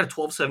 he's got a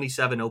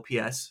 1277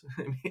 OPS.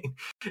 I mean,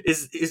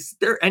 is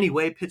there any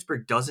way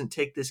Pittsburgh doesn't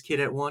take this kid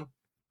at one?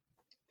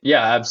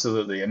 yeah,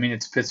 absolutely. I mean,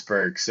 it's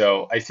Pittsburgh,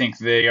 so I think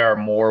they are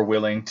more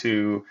willing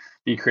to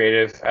be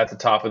creative at the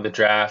top of the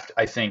draft.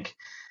 I think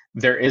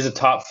there is a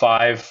top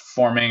five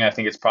forming. I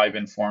think it's probably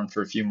been formed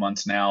for a few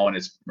months now, and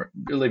it's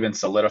really been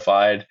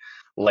solidified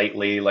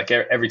lately. Like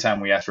every time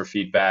we ask for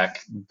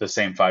feedback, the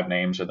same five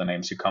names are the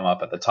names who come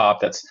up at the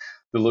top. That's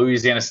the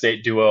Louisiana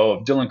State duo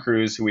of Dylan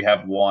Cruz, who we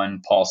have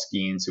one, Paul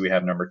Skeens, who we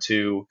have number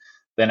two.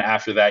 Then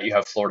after that, you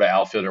have Florida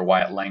outfielder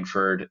Wyatt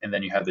Langford, and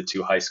then you have the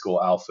two high school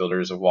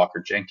outfielders of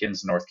Walker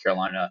Jenkins, North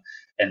Carolina,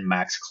 and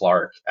Max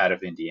Clark out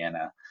of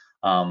Indiana.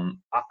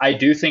 I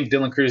do think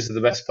Dylan Cruz is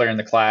the best player in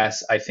the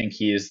class. I think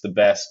he is the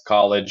best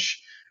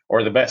college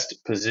or the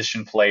best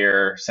position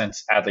player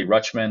since Adley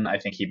Rutschman. I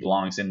think he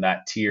belongs in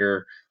that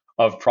tier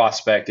of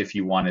prospect if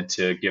you wanted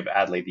to give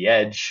Adley the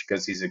edge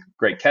because he's a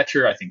great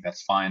catcher. I think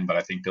that's fine, but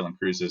I think Dylan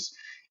Cruz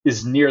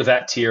is near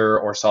that tier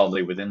or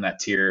solidly within that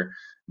tier.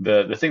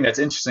 The thing that's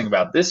interesting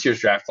about this year's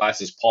draft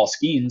class is Paul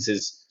Skeens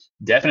is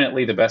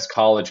definitely the best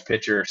college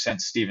pitcher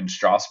since Steven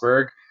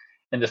Strasburg.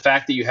 And the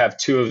fact that you have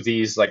two of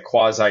these like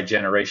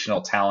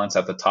quasi-generational talents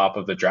at the top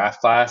of the draft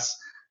class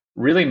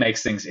really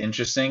makes things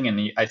interesting.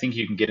 And I think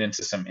you can get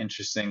into some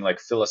interesting like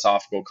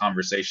philosophical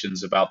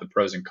conversations about the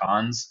pros and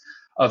cons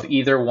of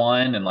either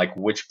one and like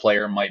which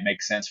player might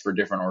make sense for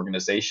different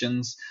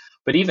organizations.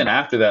 But even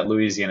after that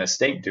Louisiana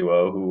State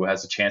duo, who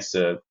has a chance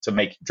to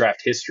make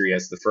draft history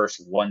as the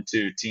first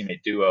 1-2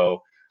 teammate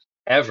duo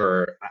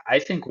ever, I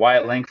think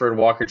Wyatt Langford,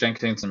 Walker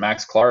Jenkins, and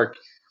Max Clark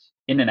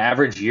in an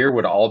average year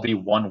would all be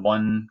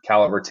 1-1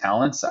 caliber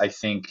talents. I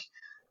think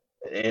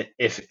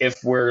if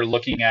we're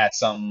looking at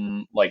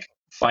some like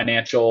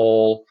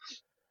financial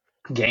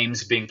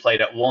games being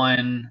played at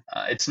one,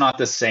 it's not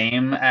the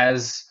same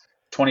as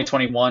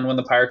 2021 when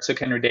the Pirates took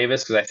Henry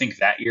Davis, because I think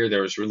that year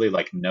there was really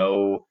like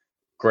no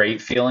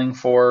great feeling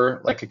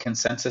for like a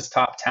consensus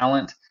top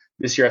talent.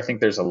 This year I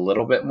think there's a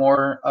little bit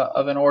more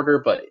of an order,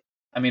 but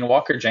I mean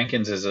Walker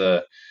Jenkins is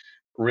a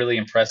really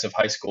impressive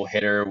high school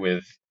hitter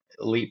with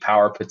elite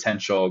power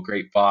potential,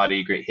 great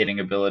body, great hitting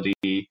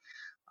ability.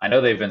 I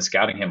know they've been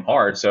scouting him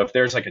hard, so if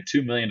there's like a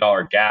 $2 million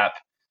gap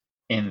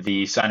in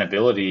the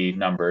signability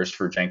numbers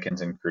for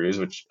Jenkins and Cruz,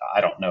 which I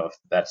don't know if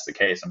that's the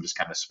case, I'm just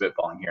kind of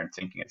spitballing here and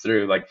thinking it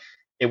through, like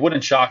it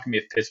wouldn't shock me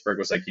if Pittsburgh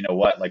was like, you know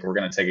what, like we're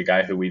going to take a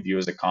guy who we view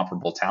as a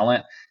comparable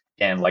talent,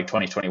 and like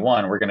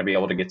 2021, we're going to be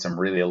able to get some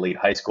really elite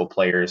high school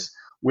players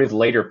with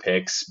later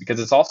picks, because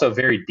it's also a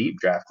very deep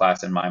draft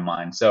class in my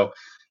mind. So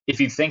if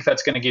you think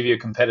that's going to give you a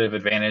competitive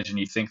advantage and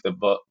you think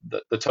the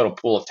total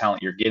pool of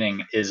talent you're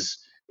getting is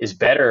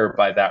better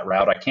by that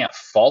route, I can't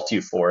fault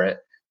you for it.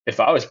 If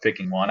I was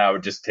picking one, I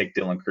would just take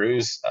Dylan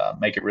Cruz,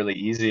 make it really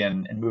easy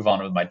and move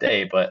on with my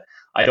day. But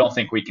I don't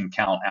think we can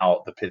count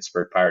out the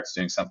Pittsburgh Pirates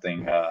doing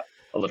something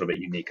a little bit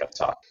unique up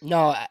top.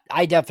 No,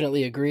 I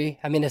definitely agree.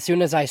 I mean, as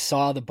soon as I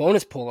saw the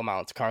bonus pool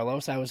amounts,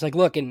 Carlos, I was like,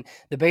 look, in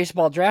the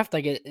baseball draft,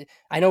 like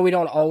I know we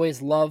don't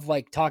always love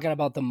like talking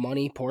about the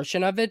money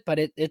portion of it, but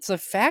it's a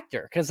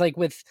factor. Because like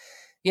with,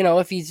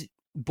 if he's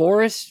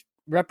Boris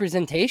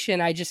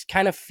representation, I just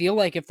kind of feel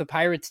like if the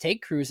Pirates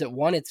take Cruz at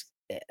one, it's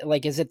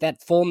like, is it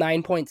that full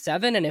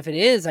 9.7? And if it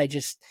is,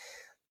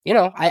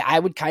 I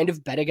would kind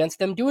of bet against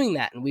them doing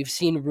that. And we've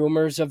seen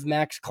rumors of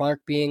Max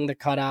Clark being the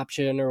cut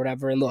option or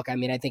whatever. And look, I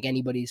mean, I think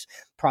anybody's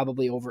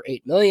probably over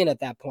 8 million at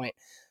that point.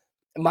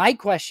 My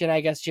question,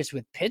 I guess, just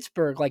with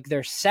Pittsburgh, like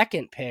their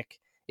second pick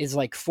is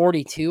like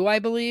 42, I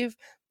believe.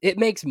 It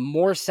makes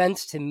more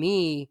sense to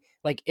me,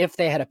 like if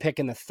they had a pick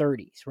in the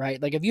 30s,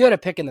 right? Like if you had a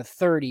pick in the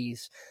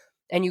 30s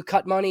and you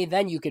cut money,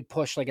 then you could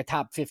push like a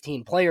top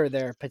 15 player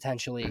there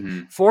potentially.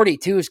 Mhm.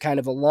 42 is kind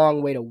of a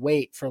long way to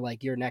wait for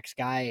like your next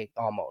guy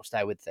almost,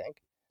 I would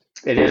think.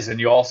 It is, and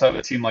you also have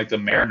a team like the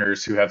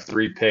Mariners who have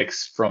 3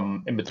 picks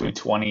from in between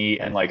 20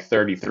 and like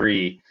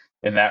 33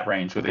 in that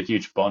range with a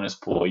huge bonus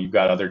pool. You've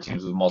got other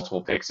teams with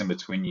multiple picks in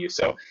between you,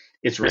 so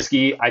it's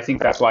risky. I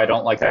think that's why I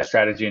don't like that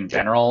strategy in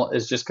general.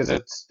 Is just because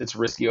it's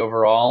risky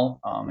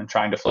overall, and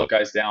trying to float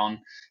guys down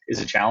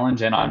is a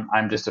challenge. And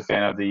I'm just a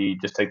fan of the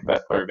just take the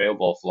best player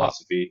available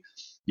philosophy.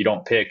 You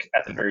don't pick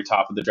at the very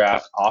top of the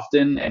draft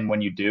often, and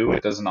when you do,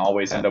 it doesn't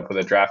always end up with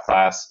a draft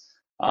class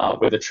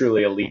with a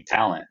truly elite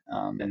talent.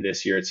 And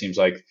this year, it seems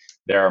like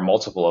there are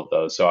multiple of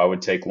those. So I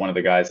would take one of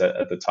the guys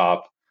at the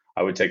top.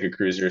 I would take a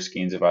Cruiser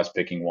Skeens if I was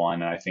picking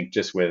one. And I think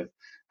just with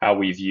how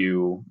we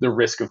view the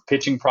risk of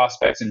pitching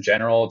prospects in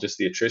general, just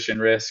the attrition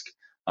risk,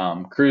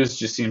 Cruz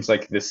just seems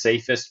like the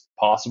safest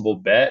possible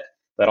bet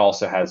that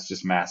also has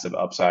just massive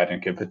upside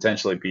and could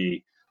potentially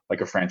be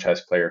like a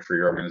franchise player for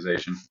your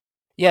organization.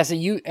 Yeah, so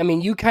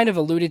you kind of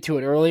alluded to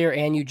it earlier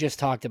and you just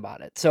talked about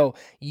it. So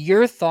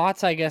your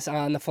thoughts, I guess,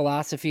 on the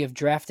philosophy of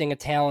drafting a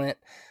talent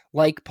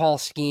like Paul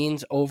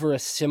Skeens over a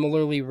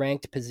similarly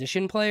ranked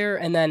position player,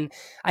 and then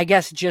I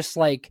guess just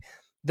like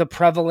the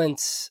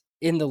prevalence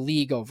in the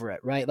league over it,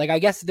 right? Like I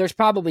guess there's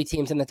probably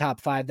teams in the top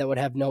 5 that would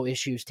have no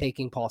issues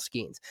taking Paul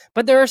Skeens,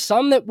 but there are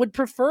some that would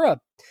prefer a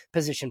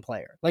position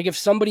player. Like if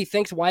somebody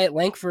thinks Wyatt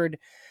Langford,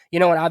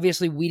 and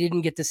obviously we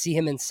didn't get to see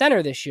him in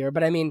center this year,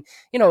 but I mean,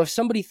 if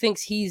somebody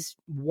thinks he's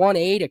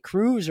 1A to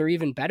Cruz or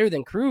even better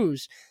than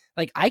Cruz,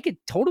 like I could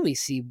totally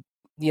see,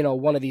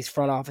 one of these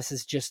front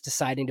offices just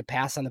deciding to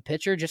pass on the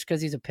pitcher just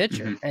because he's a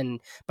pitcher. Mm-hmm.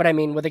 But I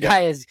mean, with a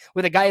guy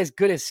as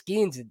good as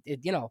Skeens,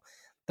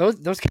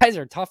 those guys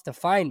are tough to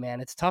find, man.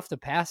 It's tough to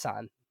pass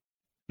on.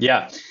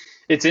 Yeah,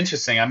 it's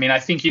interesting. I mean, I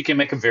think you can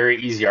make a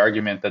very easy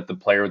argument that the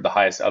player with the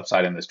highest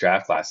upside in this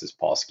draft class is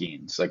Paul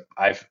Skeens. Like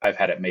I've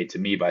had it made to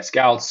me by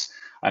scouts.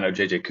 I know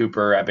JJ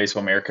Cooper at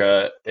Baseball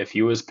America, if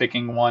he was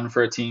picking one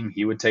for a team,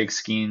 he would take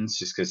Skeens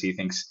just because he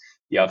thinks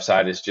the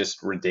upside is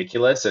just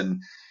ridiculous.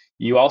 And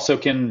you also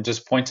can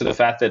just point to the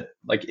fact that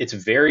like it's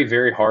very,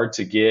 very hard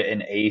to get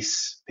an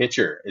ace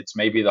pitcher. It's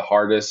maybe the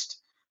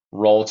hardest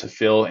role to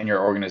fill in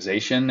your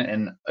organization.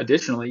 And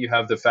additionally, you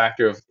have the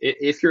factor of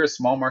if you're a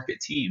small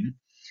market team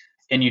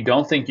and you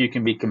don't think you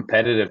can be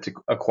competitive to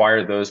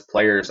acquire those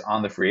players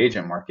on the free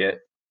agent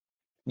market,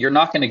 you're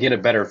not going to get a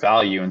better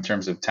value in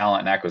terms of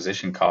talent and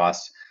acquisition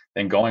costs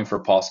than going for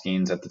Paul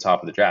Skeens at the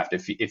top of the draft.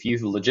 If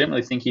you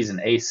legitimately think he's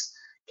an ace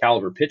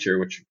caliber pitcher,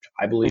 which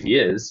I believe he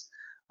is,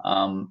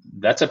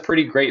 that's a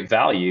pretty great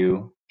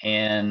value.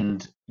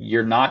 And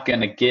you're not going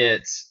to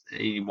get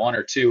a 1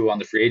 or 2 on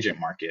the free agent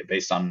market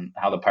based on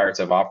how the Pirates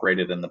have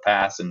operated in the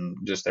past and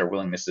just their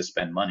willingness to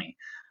spend money.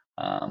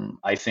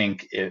 I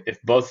think if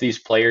both these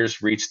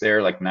players reach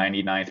their like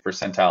 99th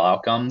percentile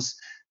outcomes,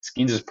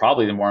 Skeens is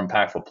probably the more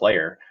impactful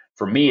player.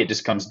 For me, it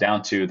just comes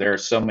down to there are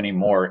so many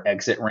more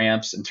exit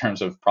ramps in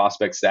terms of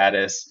prospect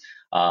status,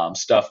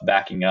 stuff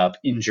backing up,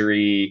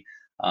 injury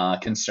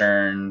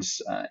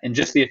concerns, and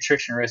just the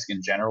attrition risk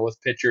in general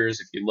with pitchers.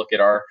 If you look at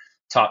our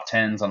top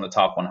 10s on the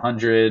top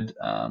 100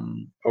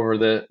 over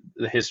the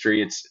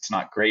history, it's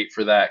not great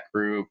for that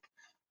group.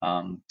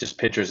 Just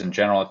pitchers in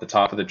general at the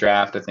top of the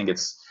draft, I think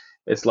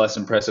it's less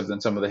impressive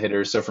than some of the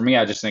hitters. So for me,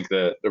 I just think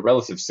the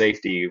relative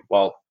safety,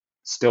 while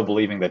still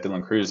believing that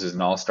Dylan Cruz is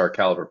an all-star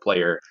caliber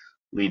player,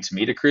 leads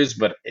me to Cruz.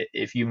 But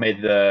if you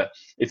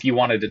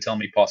wanted to tell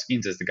me Paul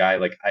Skeens is the guy,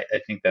 like I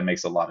think that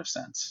makes a lot of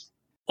sense.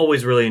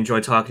 Always really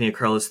enjoy talking to you,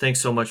 Carlos.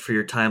 Thanks so much for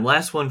your time.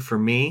 Last one for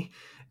me.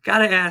 Got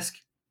to ask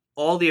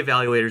all the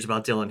evaluators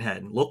about Dylan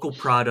Head, local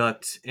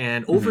product.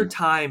 And over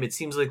time, it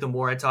seems like the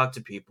more I talk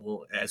to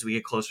people, as we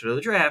get closer to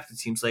the draft, it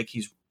seems like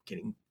he's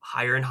getting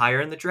higher and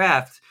higher in the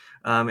draft,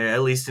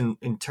 at least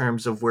in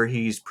terms of where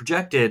he's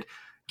projected.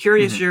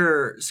 Curious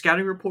your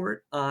scouting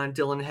report on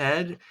Dylan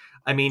Head.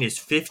 I mean, is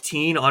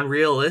 15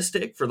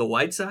 unrealistic for the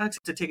White Sox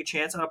to take a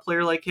chance on a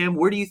player like him?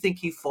 Where do you think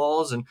he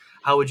falls, and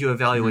how would you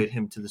evaluate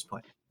him to this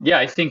point? Yeah,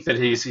 I think that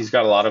he's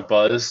got a lot of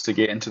buzz to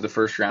get into the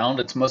first round.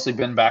 It's mostly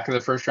been back of the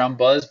first round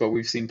buzz, but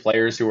we've seen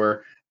players who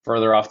are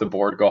further off the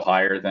board go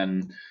higher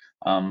than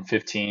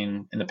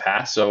 15 in the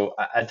past. So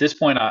at this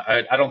point,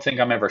 I don't think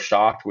I'm ever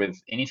shocked with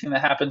anything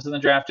that happens in the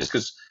draft, just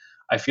because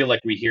I feel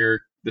like we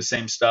hear the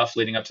same stuff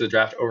leading up to the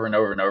draft over and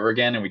over and over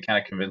again, and we kind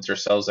of convince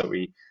ourselves that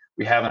we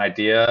have an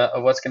idea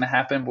of what's going to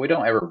happen, but we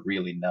don't ever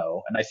really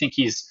know. And I think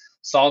he's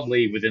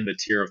solidly within the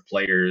tier of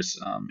players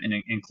and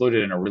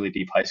included in a really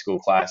deep high school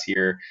class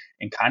here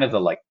in kind of the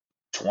like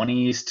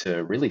 20s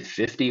to really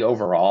 50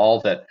 overall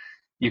that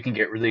you can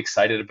get really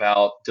excited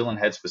about. Dylan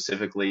Head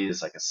specifically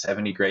is like a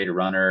 70 grade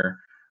runner.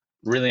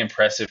 really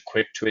impressive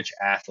quick twitch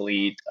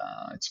athlete.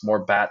 It's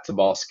more bat to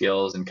ball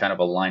skills and kind of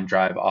a line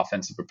drive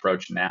offensive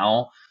approach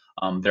now.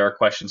 There are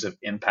questions of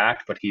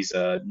impact, but he's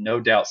a no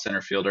doubt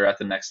center fielder at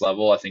the next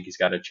level. I think he's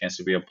got a chance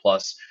to be a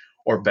plus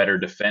or better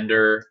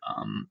defender,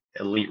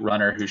 elite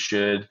runner who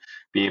should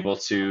be able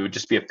to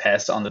just be a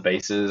pest on the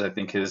bases. I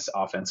think his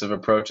offensive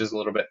approach is a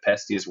little bit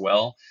pesty as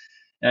well.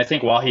 And I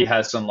think while he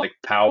has some like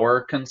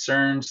power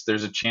concerns,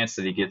 there's a chance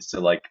that he gets to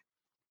like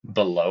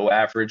below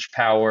average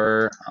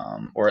power,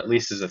 or at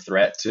least is a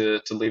threat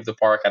to leave the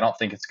park. I don't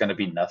think it's going to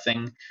be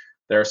nothing.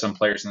 There are some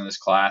players in this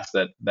class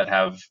that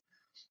have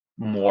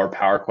more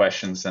power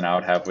questions than I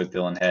would have with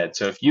Dylan Head.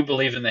 So if you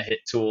believe in the hit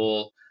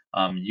tool,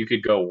 you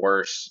could go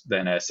worse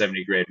than a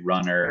 70 grade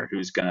runner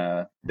who's going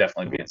to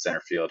definitely be in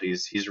center field.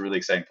 He's a really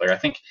exciting player. I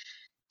think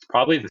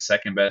probably the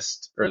second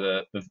best or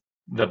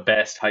the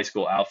best high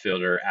school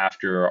outfielder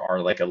after our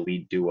like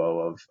elite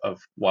duo of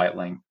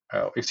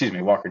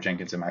Walker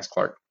Jenkins and Max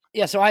Clark.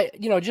 Yeah, so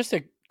just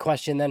a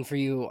question then for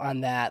you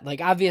on that.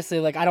 Like, obviously,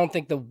 like, I don't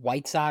think the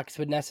White Sox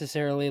would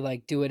necessarily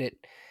like do it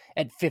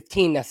at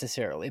 15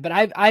 necessarily, but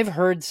I've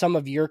heard some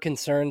of your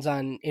concerns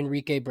on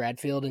Enrique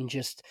Bradfield and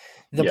just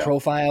the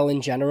profile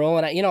in general,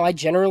 and I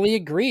generally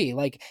agree.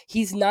 Like,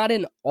 he's not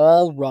an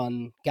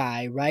all-run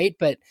guy, right?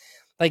 But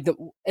like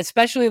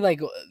especially like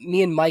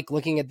me and Mike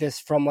looking at this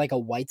from like a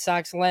White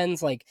Sox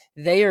lens, like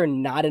they are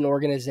not an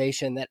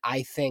organization that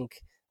I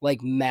think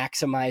like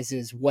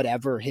maximizes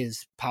whatever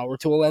his power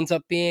tool ends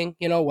up being,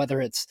 whether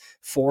it's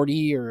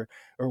 40 or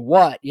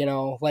what,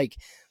 like,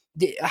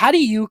 how do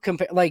you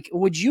compare? Like,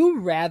 would you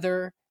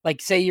rather,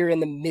 like, say you're in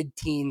the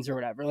mid-teens or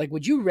whatever, like,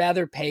 would you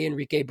rather pay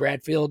Enrique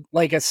Bradfield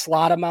like a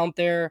slot amount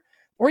there,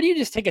 or do you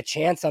just take a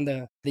chance on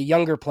the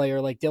younger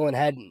player like Dylan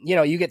Head?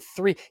 You get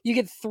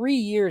 3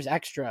 years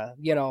extra,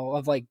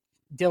 of like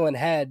Dylan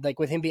Head, like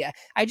with him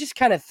I just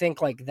kind of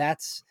think like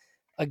that's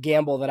a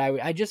gamble that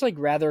I just like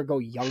rather go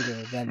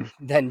younger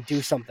than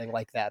do something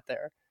like that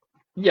there.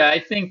 Yeah,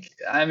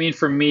 I mean,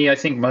 for me, I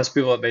think most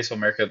people at Baseball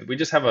America, we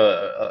just have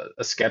a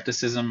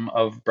skepticism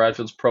of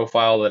Bradfield's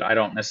profile that I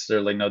don't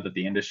necessarily know that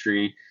the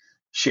industry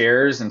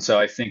shares. And so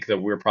I think that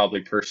we're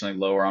probably personally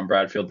lower on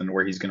Bradfield than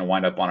where he's going to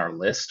wind up on our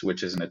list,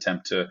 which is an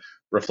attempt to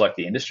reflect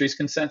the industry's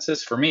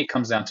consensus. For me, it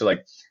comes down to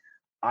like,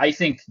 I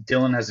think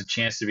Dylan has a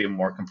chance to be a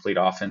more complete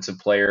offensive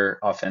player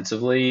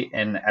offensively.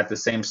 And at the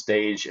same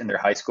stage in their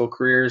high school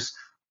careers,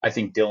 I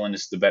think Dylan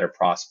is the better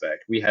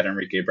prospect. We had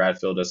Enrique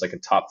Bradfield as like a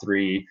top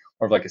 3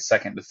 or like a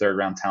second to third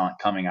round talent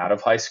coming out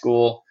of high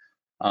school.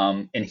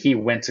 And he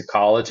went to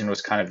college and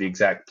was kind of the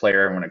exact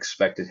player everyone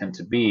expected him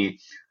to be.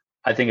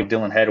 I think if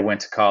Dylan Head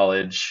went to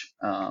college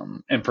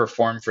and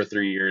performed for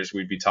 3 years,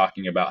 we'd be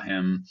talking about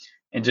him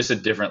in just a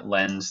different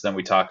lens than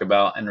we talk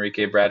about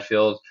Enrique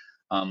Bradfield.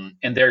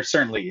 And there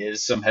certainly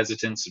is some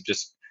hesitance of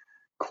just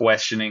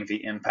questioning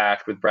the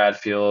impact with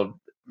Bradfield.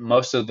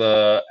 Most of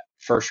the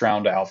first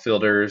round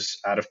outfielders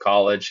out of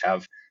college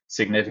have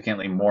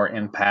significantly more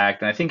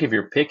impact. And I think if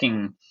you're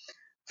picking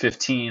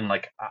 15,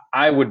 like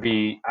I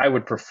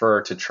would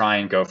prefer to try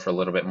and go for a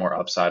little bit more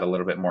upside, a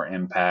little bit more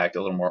impact,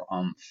 a little more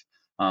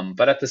oomph.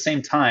 But at the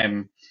same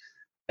time,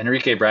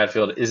 Enrique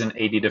Bradfield is an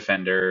 80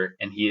 defender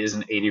and he is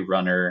an 80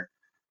 runner.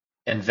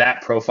 And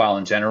that profile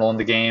in general in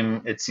the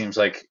game, it seems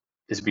like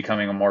is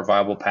becoming a more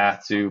viable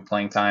path to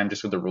playing time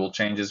just with the rule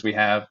changes we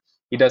have.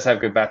 He does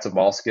have good bat to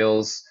ball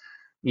skills.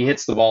 He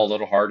hits the ball a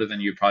little harder than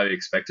you'd probably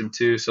expect him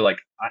to. So like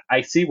I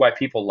see why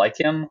people like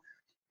him.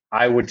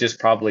 I would just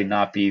probably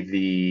not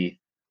be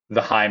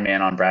the high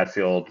man on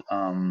Bradfield.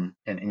 And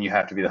you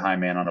have to be the high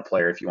man on a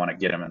player if you want to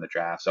get him in the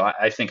draft. So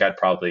I think I'd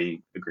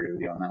probably agree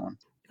with you on that one.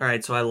 All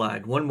right, so I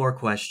lied. One more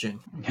question.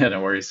 Yeah,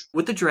 no worries.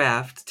 With the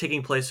draft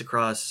taking place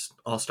across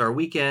All-Star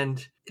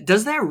Weekend,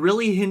 does that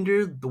really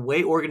hinder the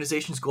way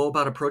organizations go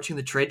about approaching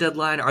the trade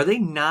deadline? Are they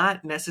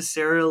not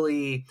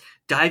necessarily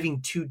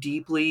diving too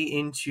deeply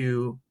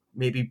into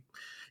maybe,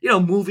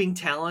 moving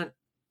talent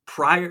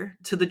prior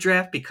to the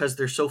draft because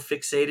they're so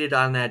fixated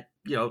on that,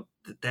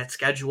 that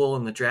schedule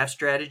and the draft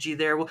strategy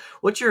there?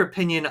 What's your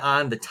opinion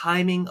on the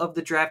timing of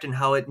the draft and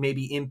how it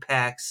maybe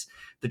impacts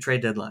the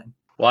trade deadline?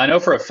 Well, I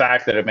know for a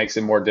fact that it makes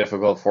it more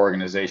difficult for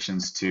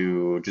organizations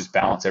to just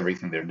balance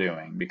everything they're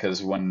doing,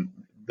 because when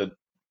the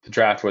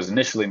draft was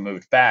initially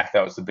moved back,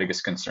 that was the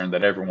biggest concern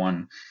that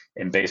everyone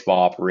in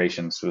baseball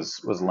operations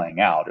was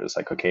laying out. It was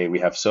like, okay, we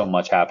have so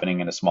much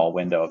happening in a small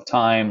window of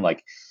time.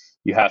 Like,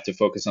 you have to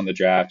focus on the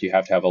draft. You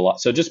have to have a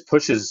lot. So it just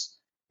pushes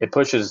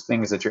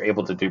things that you're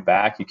able to do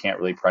back. You can't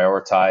really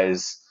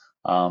prioritize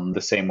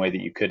the same way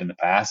that you could in the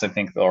past. I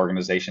think the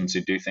organizations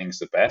who do things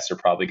the best are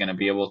probably going to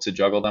be able to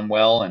juggle them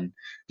well, and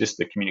just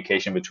the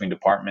communication between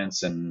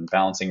departments and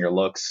balancing your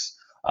looks.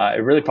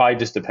 It really probably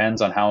just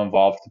depends on how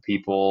involved the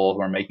people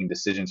who are making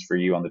decisions for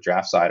you on the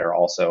draft side are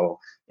also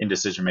in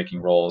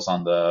decision-making roles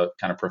on the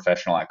kind of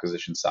professional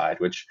acquisition side,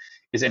 which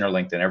is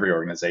interlinked in every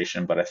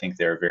organization. But I think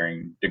there are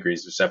varying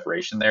degrees of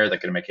separation there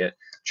that can make it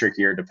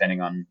trickier depending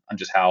on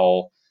just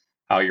how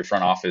your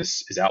front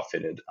office is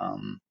outfitted.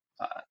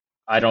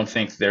 I don't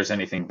think there's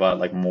anything but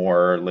like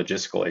more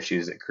logistical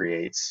issues it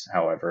creates.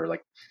 However,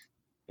 like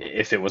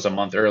If it was a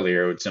month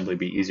earlier, it would simply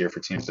be easier for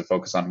teams to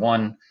focus on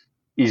one,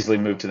 easily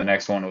move to the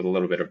next one with a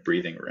little bit of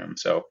breathing room.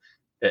 So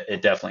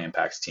it definitely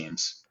impacts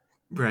teams.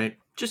 Right.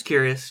 Just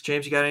curious.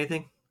 James, you got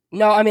anything?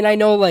 No, I mean, I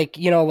know, like,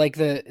 like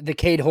the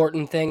Cade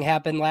Horton thing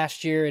happened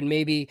last year, and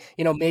maybe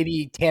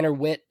Tanner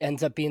Witt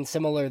ends up being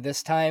similar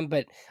this time,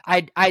 but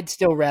I'd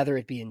still rather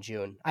it be in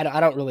June. I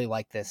don't really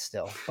like this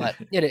still, but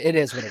it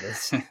is what it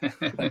is.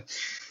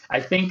 I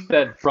think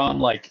that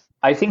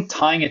I think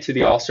tying it to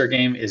the All-Star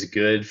game is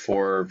good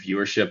for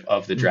viewership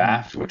of the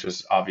draft, which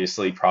was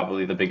obviously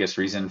probably the biggest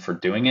reason for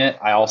doing it.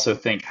 I also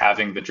think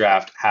having the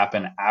draft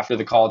happen after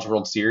the College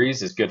World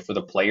Series is good for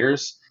the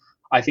players.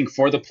 I think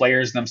for the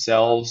players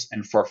themselves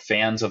and for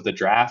fans of the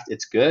draft,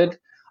 it's good.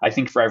 I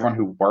think for everyone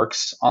who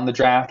works on the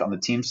draft, on the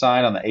team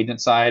side, on the agent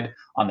side,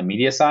 on the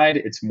media side,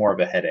 it's more of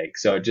a headache.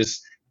 So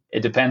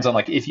it depends on,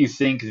 like, if you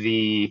think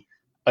the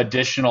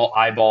additional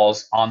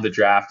eyeballs on the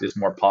draft is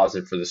more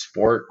positive for the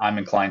sport, I'm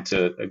inclined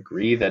to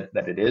agree that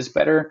it is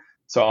better.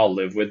 So I'll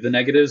live with the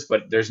negatives,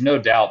 but there's no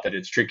doubt that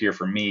it's trickier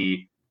for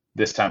me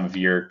this time of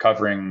year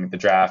covering the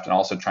draft and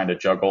also trying to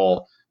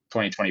juggle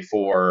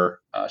 2024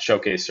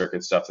 showcase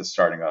circuit stuff that's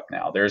starting up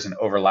now. There's an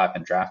overlap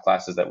in draft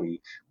classes that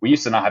we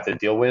used to not have to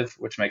deal with,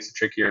 which makes it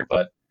trickier.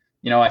 But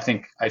I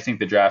think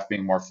the draft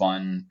being more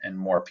fun and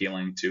more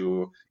appealing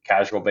to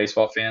casual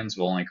baseball fans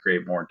will only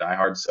create more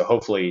diehards. So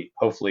hopefully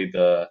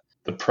the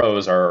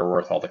pros are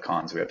worth all the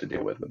cons we have to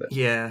deal with it.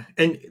 Yeah,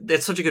 and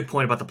that's such a good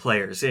point about the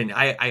players, and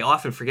I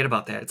often forget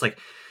about that. It's like,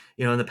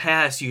 in the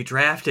past, you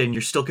drafted and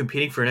you're still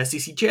competing for an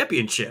SEC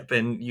championship,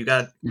 and you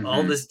got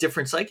all this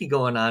different psyche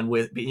going on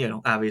with,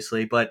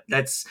 obviously, but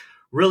that's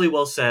really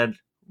well said.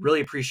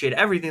 Really appreciate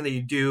everything that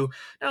you do,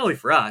 not only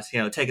for us,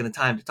 taking the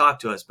time to talk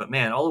to us, but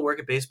man, all the work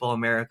at Baseball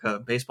America.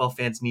 Baseball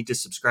fans need to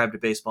subscribe to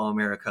Baseball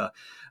America.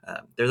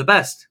 They're the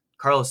best.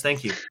 Carlos,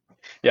 thank you.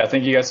 Yeah,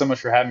 thank you guys so much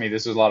for having me.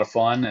 This was a lot of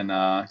fun, and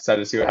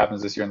excited to see what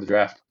happens this year in the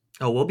draft.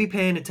 Oh, we'll be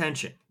paying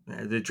attention.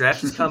 The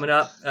draft is coming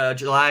up.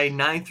 July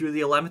 9th through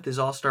the 11th is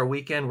All-Star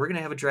Weekend. We're going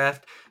to have a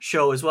draft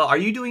show as well. Are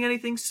you doing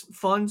anything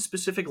fun,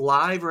 specific,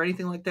 live or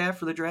anything like that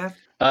for the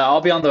draft?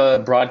 I'll be on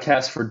the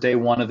broadcast for day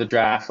one of the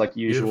draft, like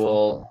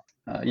usual.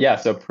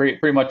 So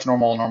pretty much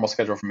normal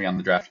schedule for me on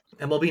the draft.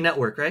 MLB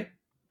Network, right?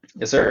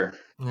 Yes, sir.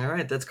 All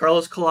right. That's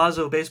Carlos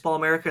Collazo, Baseball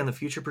America, and the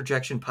Future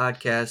Projection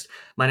Podcast.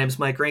 My name is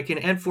Mike Rankin,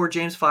 and for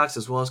James Fox,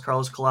 as well as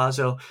Carlos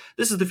Collazo,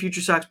 this is the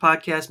FutureSox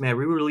Podcast. Man,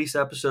 we release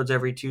episodes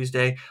every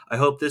Tuesday. I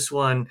hope this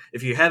one,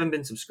 if you haven't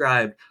been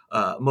subscribed,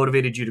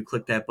 motivated you to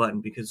click that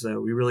button, because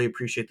we really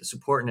appreciate the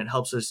support, and it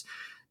helps us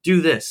do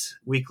this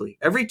weekly.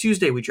 Every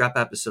Tuesday, we drop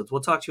episodes.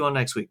 We'll talk to you all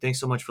next week. Thanks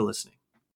so much for listening.